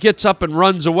 And he gets up and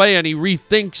runs away, and he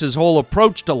rethinks his whole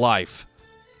approach to life.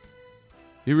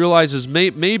 He realizes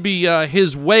maybe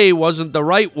his way wasn't the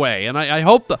right way. And I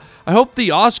hope the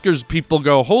Oscars people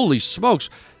go, holy smokes.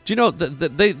 Do you know,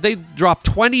 they dropped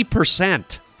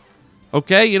 20%.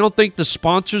 Okay? You don't think the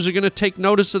sponsors are going to take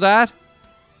notice of that?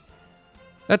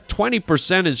 That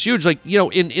 20% is huge. Like,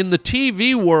 in the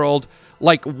TV world,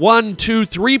 like 1%, 2%,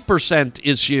 3%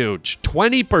 is huge.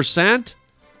 20%?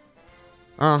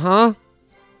 Uh-huh.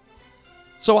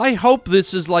 So I hope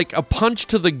this is like a punch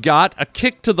to the gut, a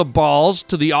kick to the balls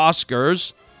to the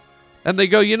Oscars. And they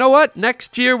go, you know what?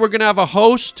 Next year we're going to have a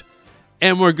host,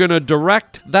 and we're going to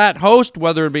direct that host,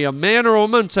 whether it be a man or a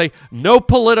woman, and say, no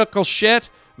political shit,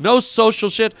 no social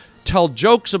shit. Tell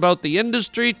jokes about the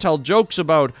industry, tell jokes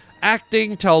about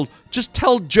acting, just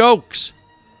tell jokes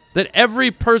that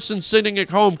every person sitting at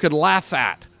home could laugh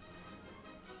at.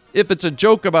 If it's a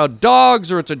joke about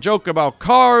dogs, or it's a joke about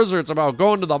cars, or it's about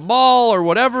going to the mall, or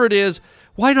whatever it is,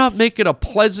 why not make it a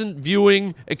pleasant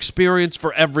viewing experience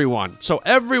for everyone? So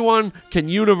everyone can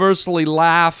universally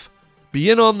laugh,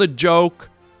 be in on the joke,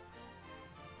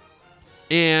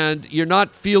 and you're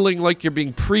not feeling like you're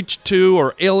being preached to,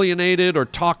 or alienated, or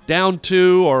talked down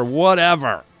to, or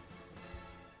whatever.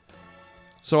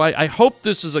 So I hope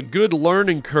this is a good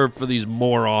learning curve for these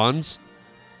morons,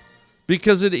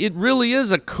 because it really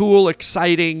is a cool,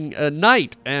 exciting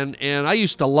night, and I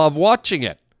used to love watching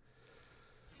it.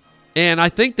 And I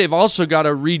think they've also got to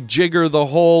rejigger the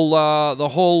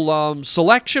whole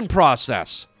selection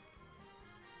process,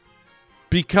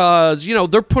 because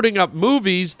they're putting up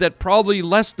movies that probably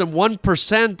less than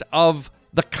 1% of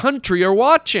the country are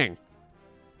watching.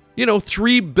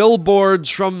 3 Billboards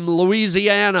from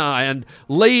Louisiana, and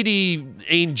Lady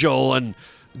Angel, and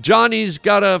Johnny's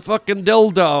Got a Fucking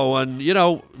Dildo,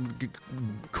 and,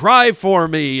 Cry For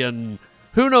Me, and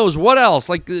who knows what else.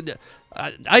 Like,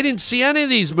 I didn't see any of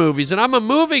these movies, and I'm a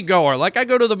moviegoer. Like, I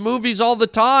go to the movies all the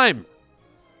time.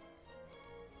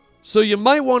 So you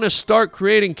might want to start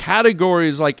creating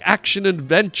categories like action,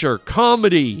 adventure,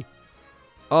 comedy,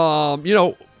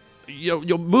 movies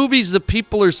that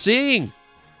people are seeing.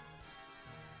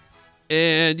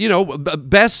 And,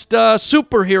 best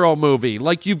superhero movie.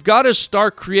 Like, you've got to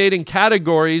start creating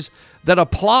categories that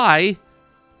apply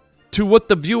to what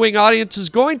the viewing audience is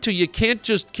going to. You can't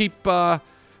just keep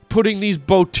putting these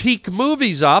boutique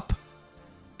movies up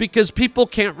because people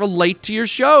can't relate to your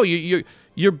show.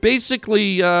 You're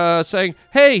basically saying,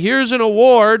 hey, here's an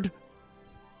award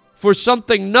for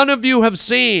something none of you have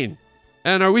seen.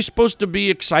 And are we supposed to be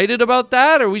excited about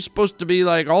that? Are we supposed to be,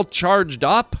 like, all charged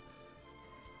up?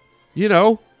 In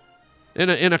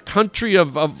a country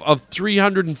of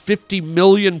 350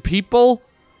 million people,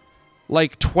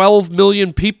 like 12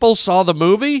 million people saw the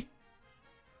movie?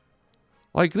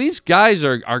 Like, these guys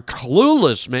are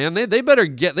clueless, man. They better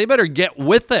get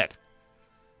with it.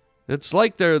 It's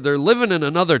like they're living in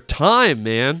another time,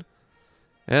 man.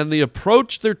 And the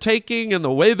approach they're taking and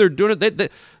the way they're doing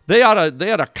it, they ought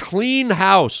to clean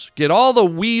house, get all the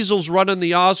weasels running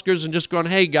the Oscars and just going,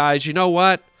 hey guys, you know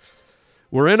what?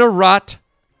 We're in a rut.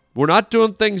 We're not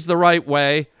doing things the right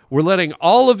way. We're letting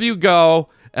all of you go,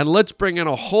 and let's bring in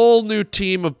a whole new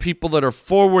team of people that are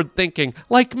forward thinking,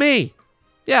 like me.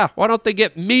 Yeah, why don't they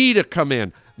get me to come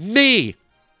in? Me.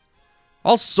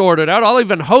 I'll sort it out. I'll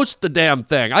even host the damn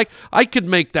thing. I could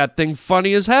make that thing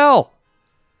funny as hell.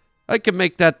 I could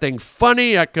make that thing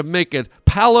funny. I could make it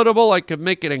palatable. I could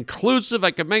make it inclusive.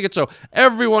 I could make it so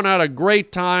everyone had a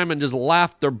great time and just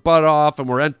laughed their butt off and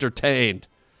were entertained.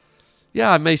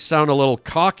 Yeah, I may sound a little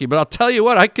cocky, but I'll tell you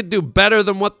what, I could do better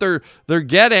than what they're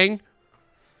getting.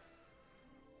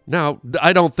 Now,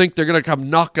 I don't think they're going to come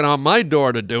knocking on my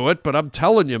door to do it, but I'm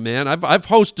telling you, man, I've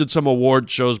hosted some award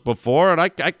shows before, and I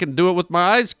can do it with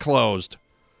my eyes closed.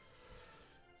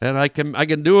 And I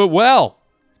can do it well.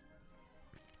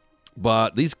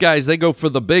 But these guys, they go for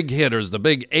the big hitters, the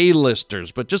big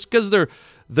A-listers. But just because they're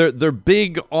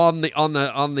big on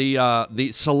the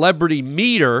celebrity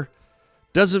meter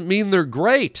doesn't mean they're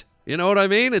great. You know what I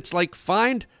mean? It's like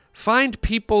find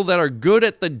people that are good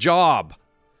at the job.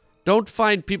 Don't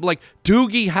find people like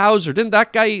Doogie Howser. Didn't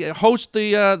that guy host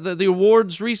the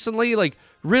awards recently? Like,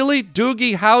 really?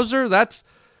 Doogie Howser? That's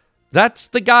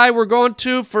the guy we're going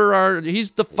to for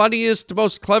he's the funniest,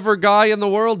 most clever guy in the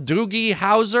world? Doogie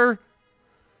Howser?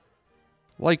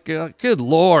 Like, good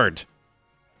Lord.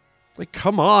 Like,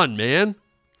 come on, man.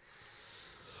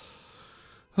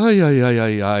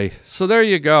 Ay. So there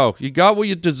you go. You got what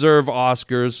you deserve,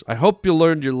 Oscars. I hope you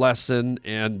learned your lesson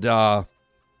and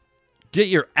get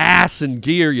your ass in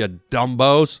gear, you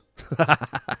dumbos.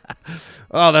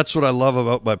 Oh, that's what I love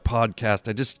about my podcast.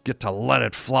 I just get to let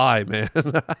it fly, man.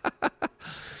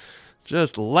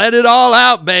 Just let it all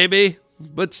out, baby.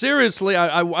 But seriously,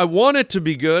 I want it to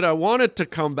be good. I want it to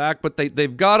come back, but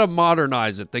they've got to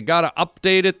modernize it. They got to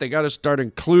update it. They got to start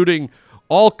including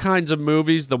all kinds of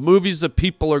movies, the movies that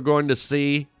people are going to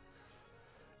see.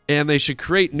 And they should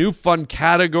create new fun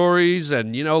categories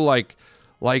and, like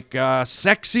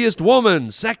sexiest woman,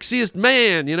 sexiest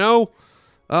man,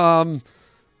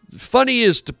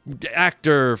 funniest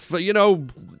actor,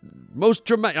 most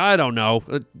dramatic. I don't know.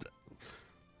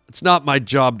 It's not my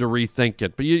job to rethink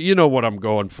it, but you know what I'm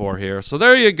going for here. So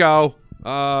there you go.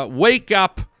 Wake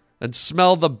up and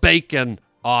smell the bacon,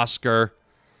 Oscar.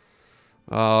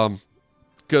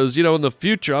 Because, in the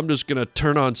future, I'm just going to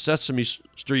turn on Sesame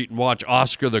Street and watch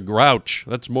Oscar the Grouch.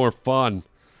 That's more fun.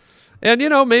 And,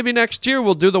 maybe next year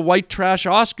we'll do the white trash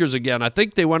Oscars again. I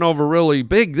think they went over really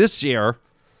big this year.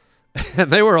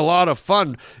 And they were a lot of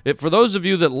fun. For those of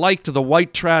you that liked the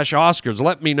white trash Oscars,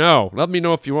 let me know. Let me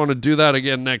know if you want to do that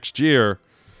again next year.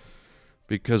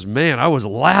 Because, man, I was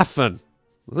laughing.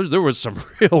 There was some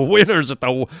real winners at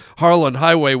the Harlan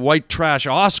Highway white trash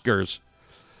Oscars.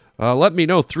 Let me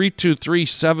know,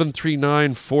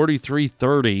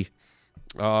 323-739-4330.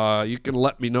 You can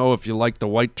let me know if you like the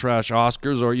white trash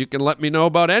Oscars, or you can let me know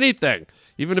about anything,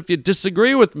 even if you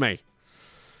disagree with me.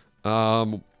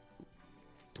 There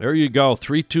you go,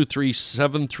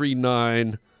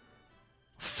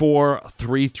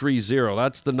 323-739-4330.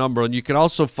 That's the number, and you can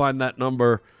also find that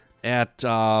number at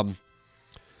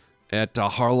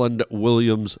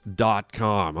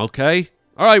harlandwilliams.com, okay?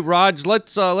 All right, Raj,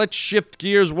 let's shift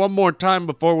gears one more time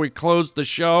before we close the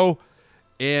show.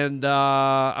 And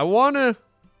I want to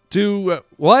do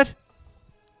what?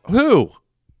 Who?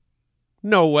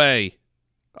 No way.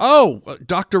 Oh,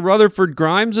 Dr. Rutherford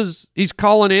Grimes he's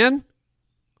calling in?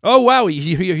 Oh, wow,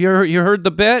 you heard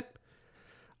the bit?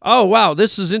 Oh, wow,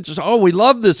 this is interesting. Oh, we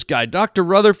love this guy. Dr.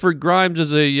 Rutherford Grimes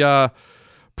is a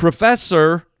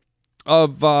professor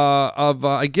of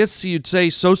I guess you'd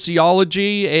say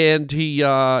sociology, and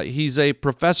he's a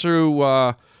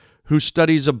professor who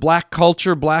studies a black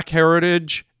culture, black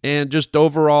heritage, and just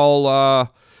overall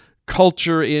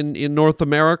culture in North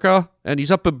America. And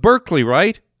he's up at Berkeley,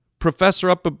 right?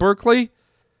 Professor up at Berkeley?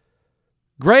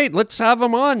 Great, let's have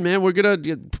him on, man. We're going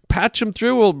to patch him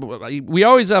through. We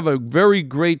always have a very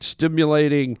great,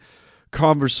 stimulating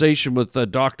conversation with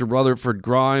Dr. Rutherford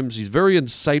Grimes. He's very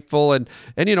insightful. And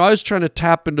you know, I was trying to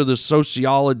tap into the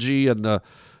sociology and the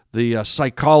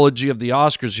psychology of the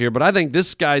Oscars here, but I think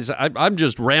this guy's, I'm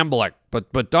just rambling.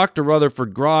 But Dr.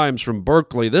 Rutherford Grimes from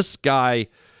Berkeley, this guy,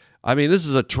 I mean, this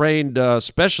is a trained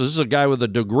specialist. This is a guy with a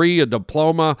degree, a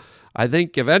diploma. I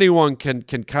think if anyone can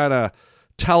kind of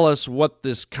tell us what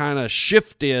this kind of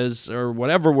shift is or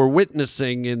whatever we're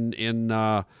witnessing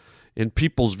in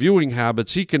people's viewing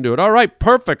habits, he can do it. All right,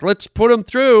 perfect. Let's put him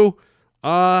through.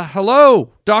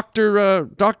 Hello,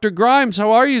 Dr. Grimes.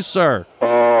 How are you, sir?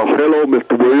 Hello,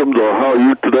 Mr. Williams. How are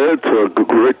you today? It's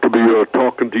great to be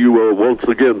talking to you once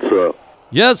again, sir.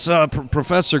 Yes,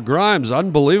 Professor Grimes.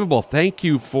 Unbelievable. Thank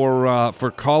you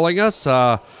for calling us.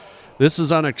 This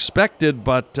is unexpected,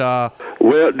 but well,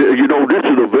 you know, this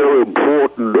is a very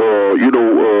important,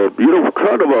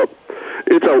 kind of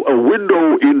it's a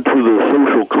window into the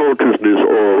social consciousness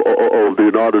of the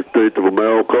United States of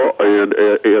America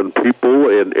and people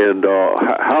and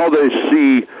how they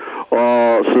see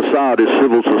society,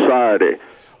 civil society.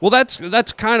 Well,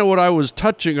 that's kind of what I was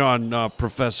touching on,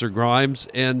 Professor Grimes,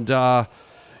 and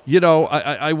you know,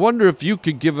 I wonder if you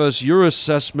could give us your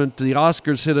assessment. The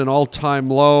Oscars hit an all-time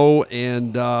low,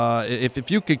 and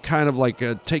if you could kind of like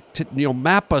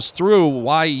map us through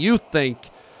why you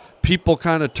think people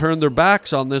kind of turn their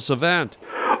backs on this event.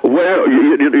 Well,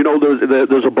 you know,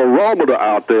 there's a barometer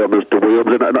out there, Mr.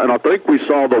 Williams, and I think we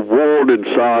saw the warning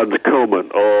signs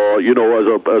coming. You know, as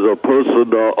a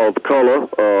person of color.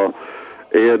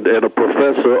 And a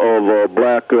professor of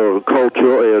black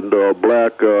culture and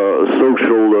black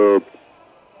social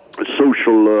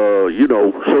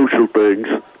things.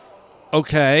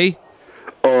 Okay.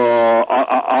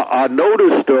 I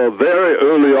noticed very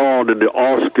early on in the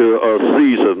Oscar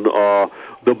season,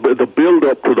 the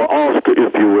build-up to the Oscar,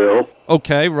 if you will.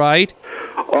 Okay, right.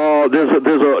 There's a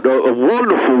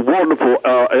wonderful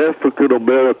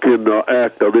African-American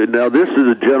actor. Now, this is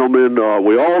a gentleman,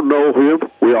 we all know him.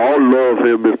 We all love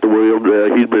him, Mr.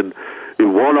 Williams. He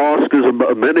won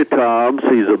Oscars many times.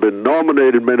 He's been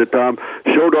nominated many times.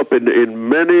 Showed up in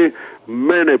many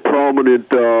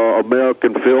prominent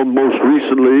American films. Most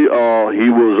recently, he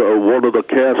was one of the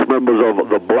cast members of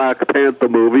the Black Panther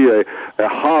movie, a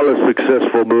highly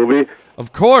successful movie.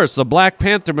 Of course, the Black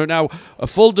Panther movie. Now,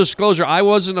 full disclosure, I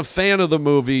wasn't a fan of the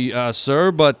movie,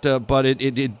 sir, but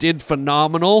it did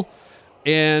phenomenal.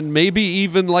 And maybe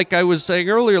even, like I was saying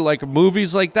earlier, like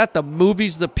movies like that, the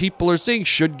movies that people are seeing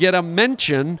should get a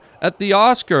mention at the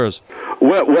Oscars.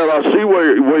 Well, I see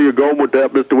where you're going with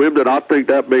that, Mr. Williams, and I think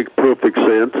that makes perfect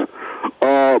sense.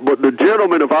 But the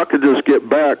gentleman, if I could just get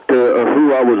back to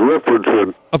who I was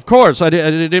referencing. Of course, I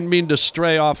didn't mean to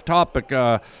stray off topic,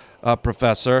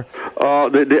 Professor.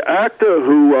 The actor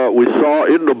who we saw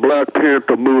in the Black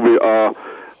Panther movie,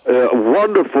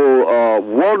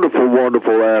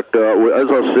 wonderful actor. As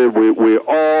I said, we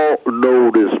all know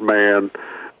this man,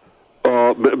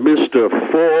 Mr.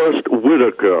 Forrest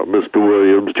Whitaker, Mr.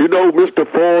 Williams. Do you know Mr.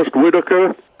 Forrest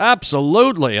Whitaker?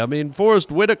 Absolutely. I mean,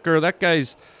 Forrest Whitaker, that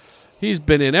guy's, he's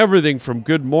been in everything from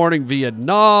Good Morning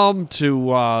Vietnam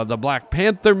to the Black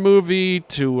Panther movie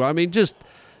to, I mean, just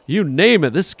you name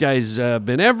it. This guy's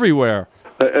been everywhere.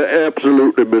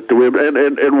 Absolutely, Mr.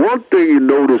 Williams. And one thing you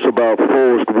notice about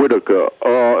Forrest Whitaker,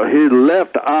 his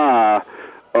left eye,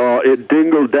 it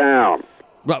dingled down.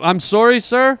 I'm sorry,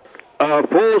 sir?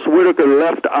 Forrest Whitaker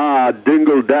left eye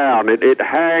dingled down.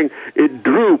 It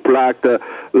drooped like the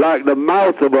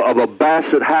mouth of a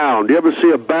basset hound. You ever see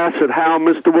a basset hound,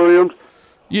 Mr. Williams?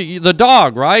 The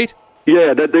dog, right?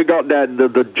 Yeah, they got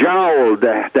the jowl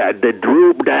that they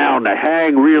droop down, they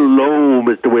hang real low,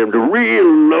 Mr. Williams, real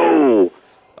low.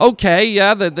 Okay,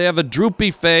 yeah, they have a droopy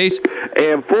face.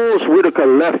 And Forrest Whitaker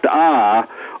left eye,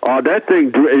 that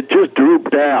thing, it just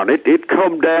drooped down. It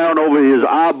come down over his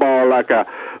eyeball like a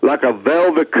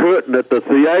velvet curtain at the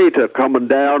theater coming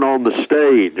down on the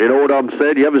stage. You know what I'm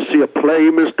saying? You ever see a play,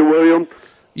 Mr. Williams?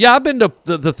 Yeah, I've been to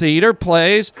the theater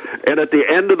plays. And at the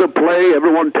end of the play,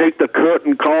 everyone take the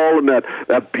curtain call, and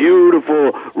that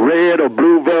beautiful red or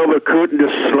blue velvet curtain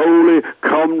just slowly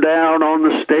come down on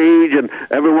the stage, and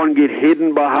everyone get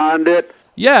hidden behind it.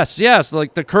 Yes,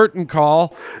 like the curtain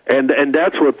call. And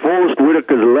that's what Forrest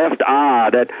Whitaker's left eye,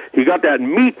 that he got that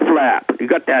meat flap. He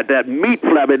got that meat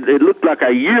flap. It looked like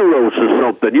a gyros or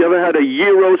something. You ever had a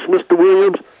gyros, Mr.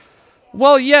 Williams?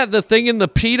 Well, yeah, the thing in the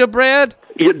pita bread.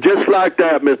 Yeah, just like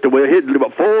that, Mr. Williams.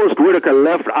 Forrest Whitaker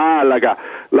left eye like a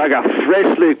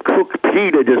freshly cooked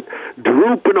pita just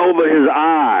drooping over his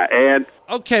eye. And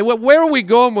okay, well, where are we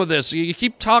going with this? You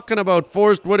keep talking about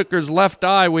Forrest Whitaker's left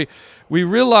eye. We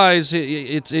realize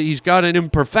he's got an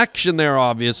imperfection there,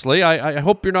 obviously. I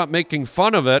hope you're not making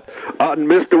fun of it.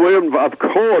 Mr. Williams, of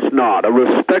course not. A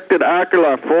respected actor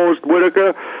like Forrest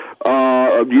Whitaker,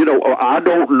 I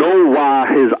don't know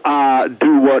why his eye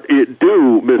do what it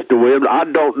do, Mr. Williams. I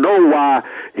don't know why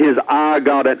his eye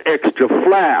got an extra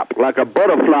flap, like a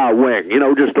butterfly wing,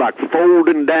 just like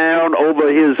folding down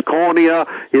over his cornea,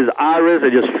 his iris,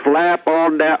 and just flap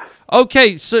on down.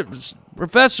 Okay, so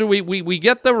Professor, we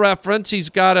get the reference. He's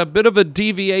got a bit of a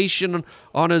deviation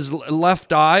on his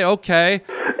left eye. Okay.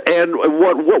 And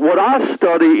what I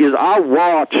study is I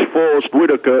watch Forrest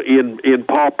Whitaker in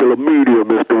popular media,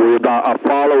 Mr. Williams. I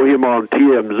follow him on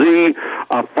TMZ.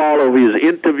 I follow his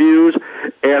interviews,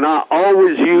 and I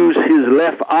always use his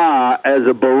left eye as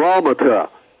a barometer.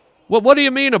 Well, what do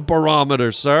you mean a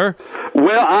barometer, sir?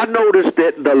 Well, I noticed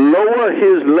that the lower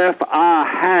his left eye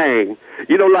hang,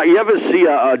 like you ever see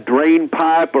a drain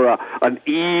pipe or an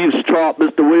eaves trough,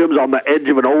 Mr. Williams, on the edge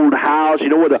of an old house,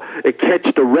 where it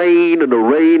catch the rain and the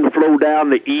rain flow down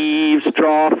the eaves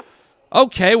trough?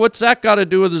 Okay, what's that got to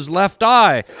do with his left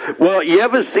eye? Well, you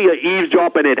ever see an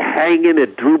eavesdrop and it hanging,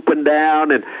 it drooping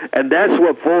down, and that's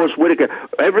what Forrest Whitaker,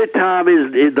 every time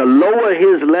the lower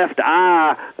his left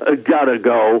eye gotta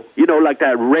go, like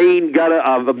that rain got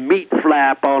a meat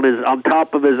flap on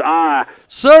top of his eye.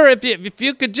 Sir, if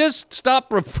you could just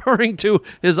stop referring to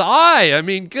his eye, I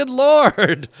mean, good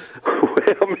Lord.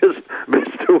 Well,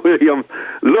 Mr. Williams,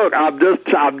 look, I'm just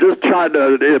trying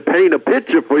to paint a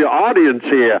picture for your audience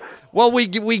here. Well, we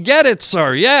get it,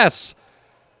 sir. Yes,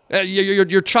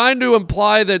 you're trying to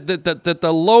imply that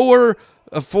the lower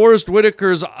Forrest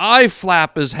Whitaker's eye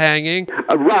flap is hanging.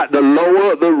 Right, the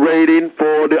lower the rating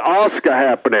for the Oscar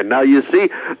happening. Now, you see,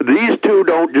 these two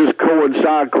don't just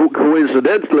coincide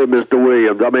coincidentally, Mr.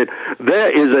 Williams. I mean,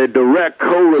 there is a direct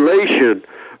correlation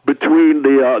between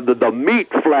the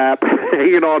meat flap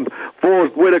hanging on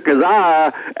Forrest Whitaker's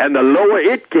eye, and the lower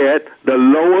it get, the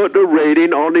lower the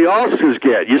rating on the Oscars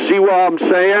get. You see what I'm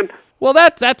saying? Well,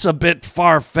 that's a bit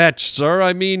far-fetched, sir.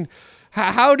 I mean,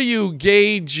 how do you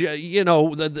gauge,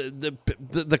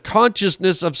 the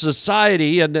consciousness of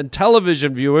society and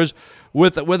television viewers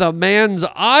with a man's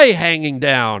eye hanging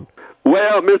down?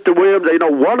 Well, Mr. Williams,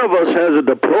 one of us has a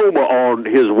diploma on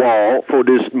his wall for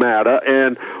this matter,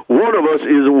 and one of us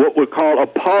is what we call a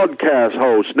podcast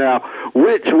host. Now,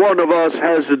 which one of us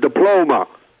has the diploma?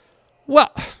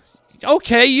 Well,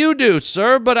 okay, you do,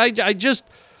 sir, but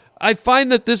I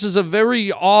find that this is a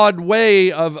very odd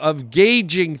way of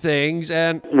gauging things,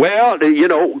 and well,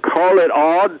 call it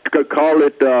odd, call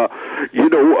it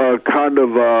kind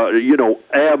of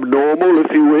abnormal,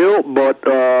 if you will, but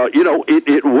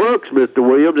it works, Mr.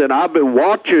 Williams. And I've been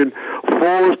watching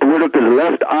Forrest Whitaker's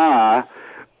left eye,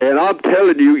 and I'm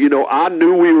telling you, I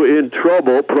knew we were in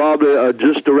trouble probably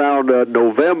just around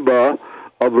November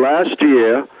of last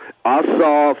year. I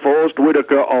saw Forrest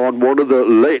Whitaker on one of the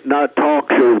late-night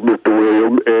talk shows, Mr.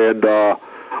 Williams, and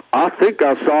I think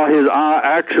I saw his eye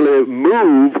actually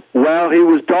move while he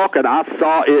was talking. I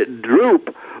saw it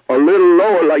droop a little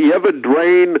lower, like you ever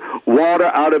drain water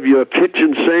out of your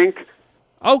kitchen sink?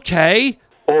 Okay.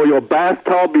 Or your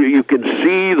bathtub, you can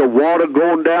see the water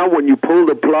going down when you pull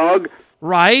the plug?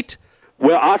 Right.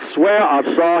 Well, I swear I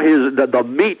saw the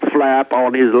meat flap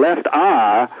on his left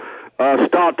eye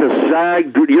start to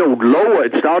sag, lower.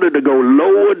 It started to go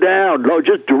lower down,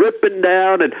 just dripping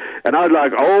down, and I was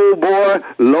like, oh boy,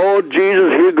 Lord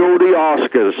Jesus, here go the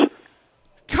Oscars.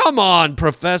 Come on,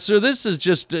 Professor, this is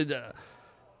just.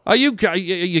 Are you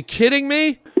kidding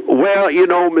me? Well,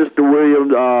 Mr.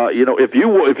 Williams, if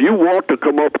you want to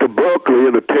come up to Berkeley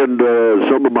and attend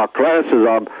some of my classes,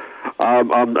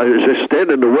 I'm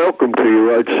extending the welcome to you.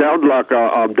 It sounds like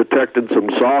I'm detecting some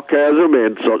sarcasm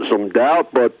and some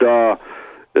doubt, but doubt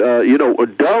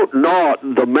not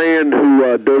the man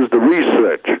who does the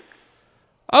research.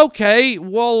 Okay,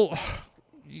 well,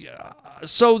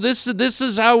 so this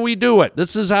is how we do it.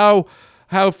 This is how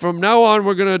from now on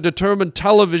we're going to determine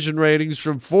television ratings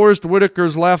from Forrest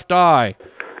Whitaker's left eye.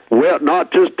 Well,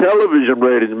 not just television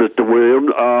ratings, Mr.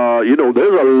 Williams.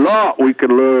 There's a lot we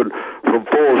can learn from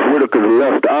Forrest Whitaker's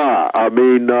left eye. I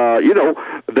mean,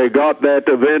 they got that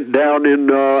event down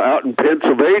out in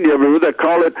Pennsylvania. Remember, they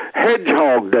call it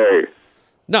Hedgehog Day.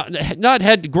 No, not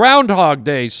Groundhog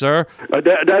Day, sir.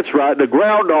 That's right, the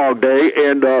Groundhog Day,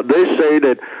 and they say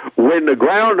that when the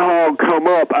groundhog come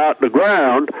up out the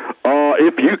ground,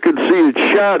 if you can see its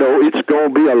shadow, it's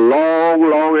going to be a long,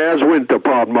 long-ass winter,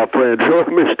 pardon my French,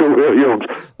 Mr. Williams.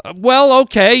 Well,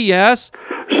 okay, yes.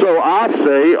 So I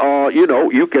say,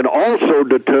 you can also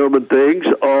determine things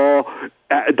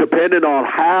depending on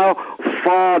how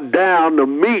far down the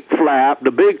meat flap,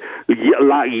 the big,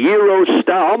 like Euro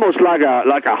style, almost like a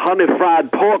honey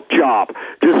fried pork chop,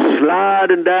 just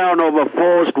sliding down over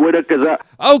Forrest Whitaker's.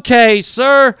 Okay,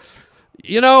 sir.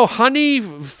 Honey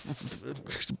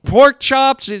pork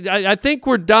chops. I think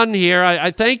we're done here.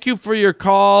 I thank you for your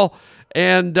call.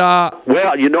 And, well,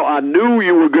 I knew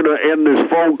you were going to end this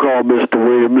phone call, Mr.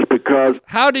 Williams, because...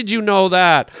 How did you know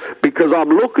that? Because I'm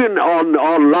looking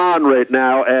online right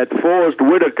now at Forrest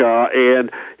Whitaker,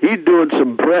 and he's doing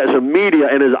some media,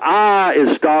 and his eye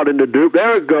is starting to droop.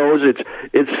 There it goes.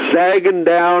 It's sagging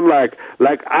down like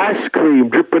ice cream,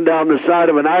 dripping down the side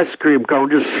of an ice cream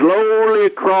cone, just slowly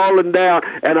crawling down.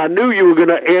 And I knew you were going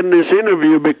to end this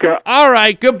interview because... All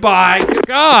right, goodbye.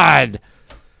 God.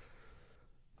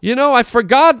 I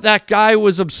forgot that guy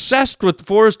was obsessed with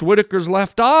Forrest Whitaker's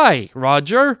left eye,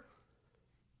 Roger.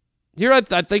 Here, I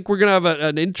think we're going to have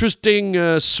an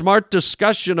interesting, smart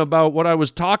discussion about what I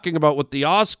was talking about with the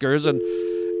Oscars,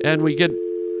 and we get...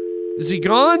 Is he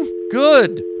gone?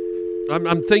 Good.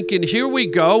 I'm thinking, here we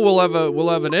go. We'll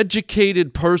have an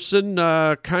educated person,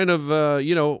 adding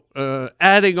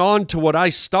on to what I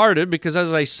started, because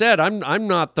as I said, I'm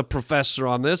not the professor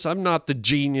on this. I'm not the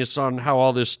genius on how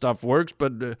all this stuff works,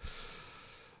 but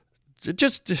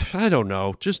I don't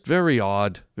know, just very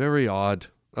odd, very odd.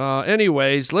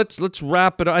 Anyways, let's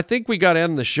wrap it up. I think we got to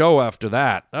end the show after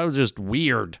that. That was just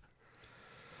weird.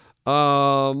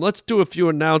 Let's do a few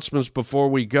announcements before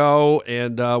we go,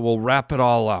 and we'll wrap it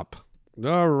all up.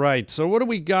 All right, so what do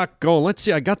we got going? Let's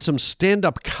see, I got some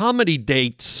stand-up comedy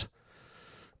dates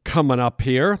coming up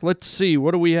here. Let's see,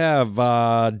 what do we have?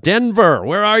 Denver.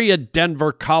 Where are you,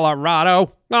 Denver,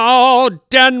 Colorado? Oh,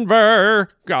 Denver,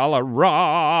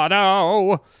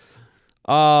 Colorado.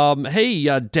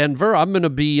 Hey, Denver, I'm going to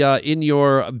be in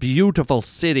your beautiful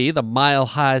city, the Mile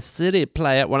High City.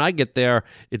 Play it. When I get there,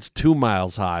 it's 2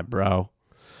 miles high, bro.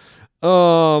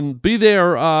 Be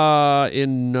there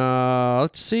in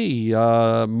March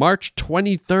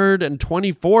 23rd and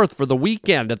 24th for the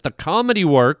weekend at the Comedy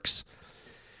Works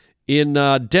in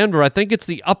Denver. I think it's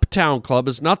the Uptown Club.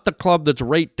 It's not the club that's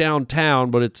right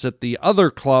downtown, but it's at the other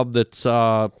club that's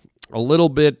a little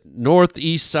bit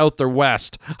northeast, south, or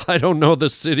west. I don't know the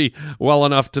city well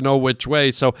enough to know which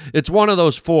way, so it's one of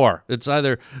those four. It's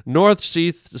either north,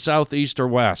 south, east, or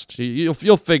west.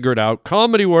 You'll figure it out.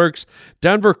 Comedy Works,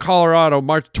 Denver, Colorado,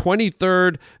 March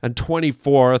 23rd and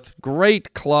 24th.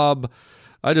 Great club.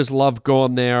 I just love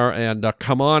going there, and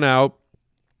come on out.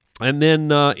 And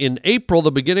then in April,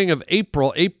 the beginning of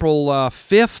April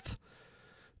 5th,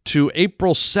 to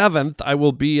April 7th, I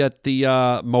will be at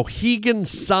the Mohegan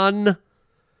Sun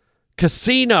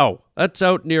Casino. That's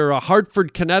out near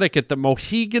Hartford, Connecticut, the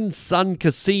Mohegan Sun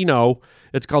Casino.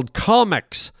 It's called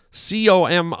Comics,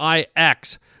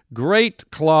 Comix.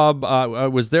 Great club. I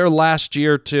was there last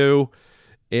year, too,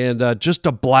 and just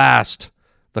a blast.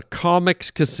 The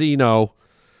Comics Casino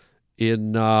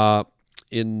in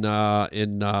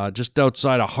just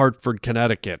outside of Hartford,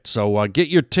 Connecticut. So get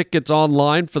your tickets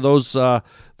online for those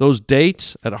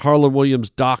dates at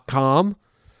harlanwilliams.com.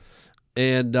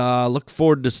 And look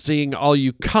forward to seeing all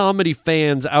you comedy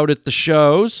fans out at the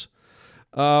shows.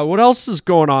 What else is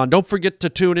going on? Don't forget to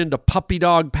tune into Puppy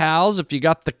Dog Pals if you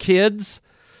got the kids.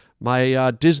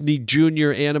 My Disney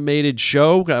Junior animated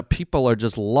show. People are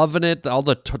just loving it. All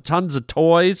the tons of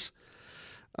toys.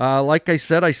 Like I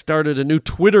said, I started a new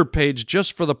Twitter page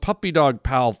just for the Puppy Dog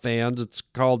Pal fans. It's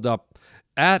called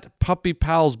at Puppy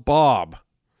Pals Bob.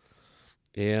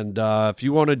 And if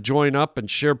you want to join up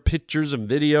and share pictures and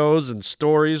videos and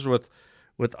stories with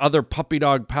other Puppy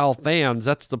Dog Pal fans,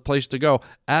 that's the place to go.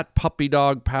 At Puppy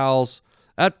Dog Pals,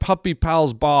 at Puppy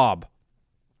Pals Bob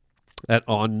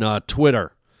on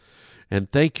Twitter. And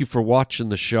thank you for watching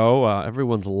the show.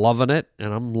 Everyone's loving it,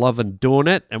 and I'm loving doing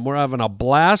it, and we're having a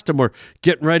blast, and we're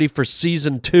getting ready for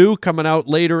Season 2 coming out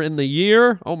later in the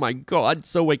year. Oh, my God,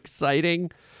 so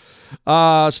exciting.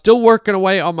 Still working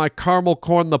away on my Caramel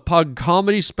Corn the Pug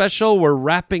comedy special. We're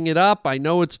wrapping it up. I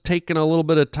know it's taken a little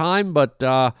bit of time, but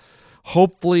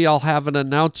Hopefully I'll have an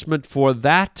announcement for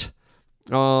that.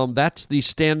 That's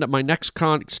the my next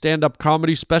stand-up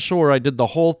comedy special where I did the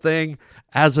whole thing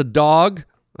as a dog.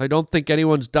 I don't think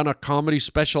anyone's done a comedy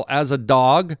special as a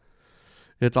dog.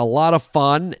 It's a lot of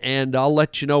fun, and I'll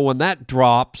let you know when that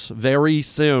drops very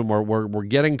soon. We're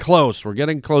getting close. We're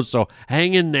getting close, so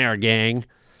hang in there, gang.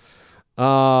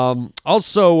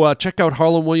 Also, check out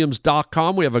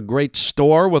HarlanWilliams.com. We have a great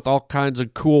store with all kinds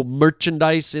of cool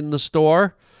merchandise in the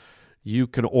store. You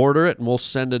can order it, and we'll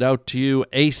send it out to you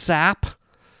ASAP.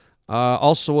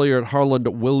 Also, while you're at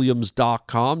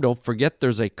HarlanWilliams.com, don't forget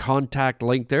there's a contact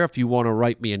link there if you want to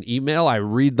write me an email. I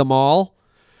read them all.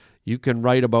 You can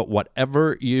write about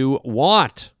whatever you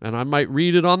want, and I might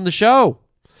read it on the show.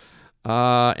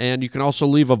 And you can also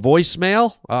leave a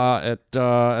voicemail at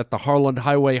the Harland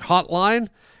Highway hotline,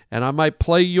 and I might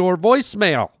play your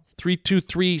voicemail,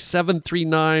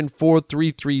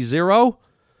 323-739-4330.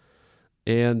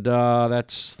 And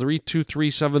that's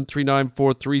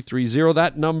 323-739-4330.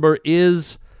 That number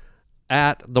is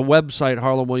at the website,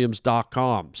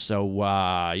 HarlanWilliams.com.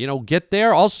 So, get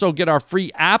there. Also, get our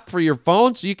free app for your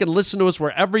phone so you can listen to us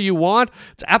wherever you want.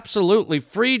 It's absolutely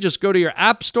free. Just go to your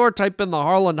app store, type in the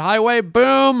Harland Highway,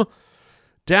 boom,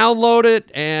 download it,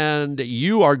 and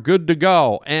you are good to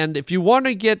go. And if you want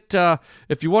to get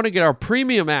our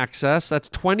premium access, that's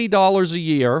 $20 a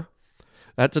year.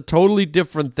 That's a totally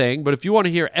different thing. But if you want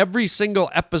to hear every single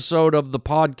episode of the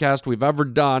podcast we've ever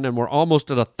done, and we're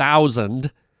almost at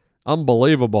 1,000,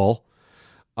 unbelievable,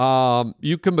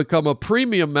 you can become a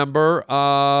premium member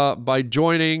by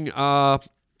joining our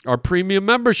premium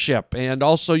membership. And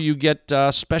also you get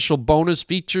special bonus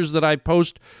features that I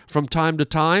post from time to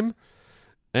time.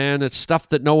 And it's stuff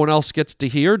that no one else gets to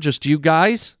hear, just you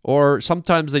guys. Or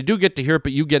sometimes they do get to hear it,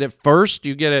 but you get it first.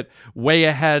 You get it way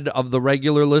ahead of the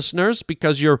regular listeners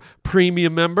because you're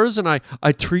premium members, and I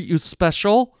treat you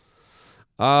special.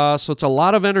 So it's a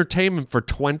lot of entertainment for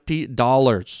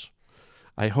 $20.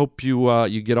 I hope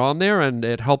you get on there, and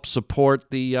it helps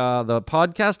support the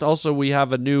podcast. Also, we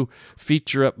have a new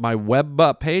feature at my web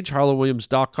page,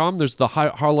 HarlanWilliams.com. There's the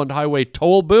Harland Highway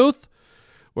toll booth,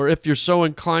 where if you're so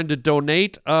inclined to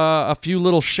donate a few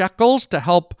little shekels to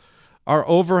help our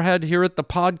overhead here at the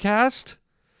podcast,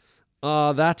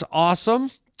 that's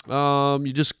awesome.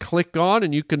 You just click on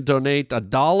and you can donate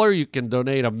 $1. You can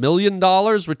donate $1 million,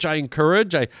 which I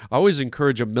encourage. I always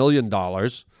encourage $1 million.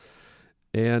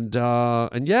 And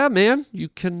yeah, man, you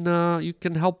can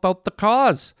help out the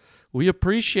cause. We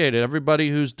appreciate it.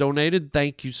 Everybody who's donated,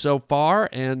 thank you so far,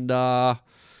 and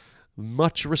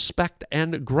much respect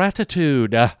and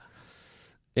gratitude.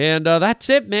 And that's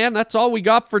it, man. That's all we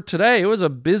got for today. It was a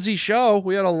busy show.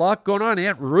 We had a lot going on.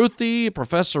 Aunt Ruthie,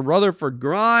 Professor Rutherford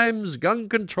Grimes, gun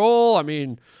control. I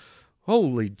mean,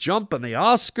 holy jump in the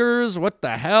Oscars. What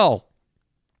the hell?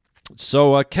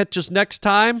 So catch us next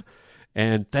time.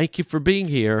 And thank you for being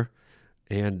here.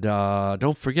 And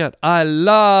don't forget, I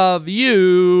love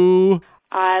you.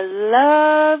 I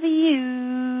love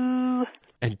you.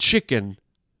 And chicken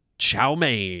chow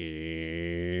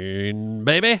mein,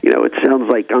 baby. You know, it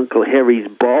sounds like Uncle Harry's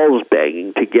balls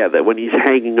banging together when he's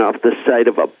hanging off the side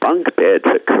of a bunk bed,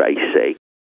 for Christ's sake.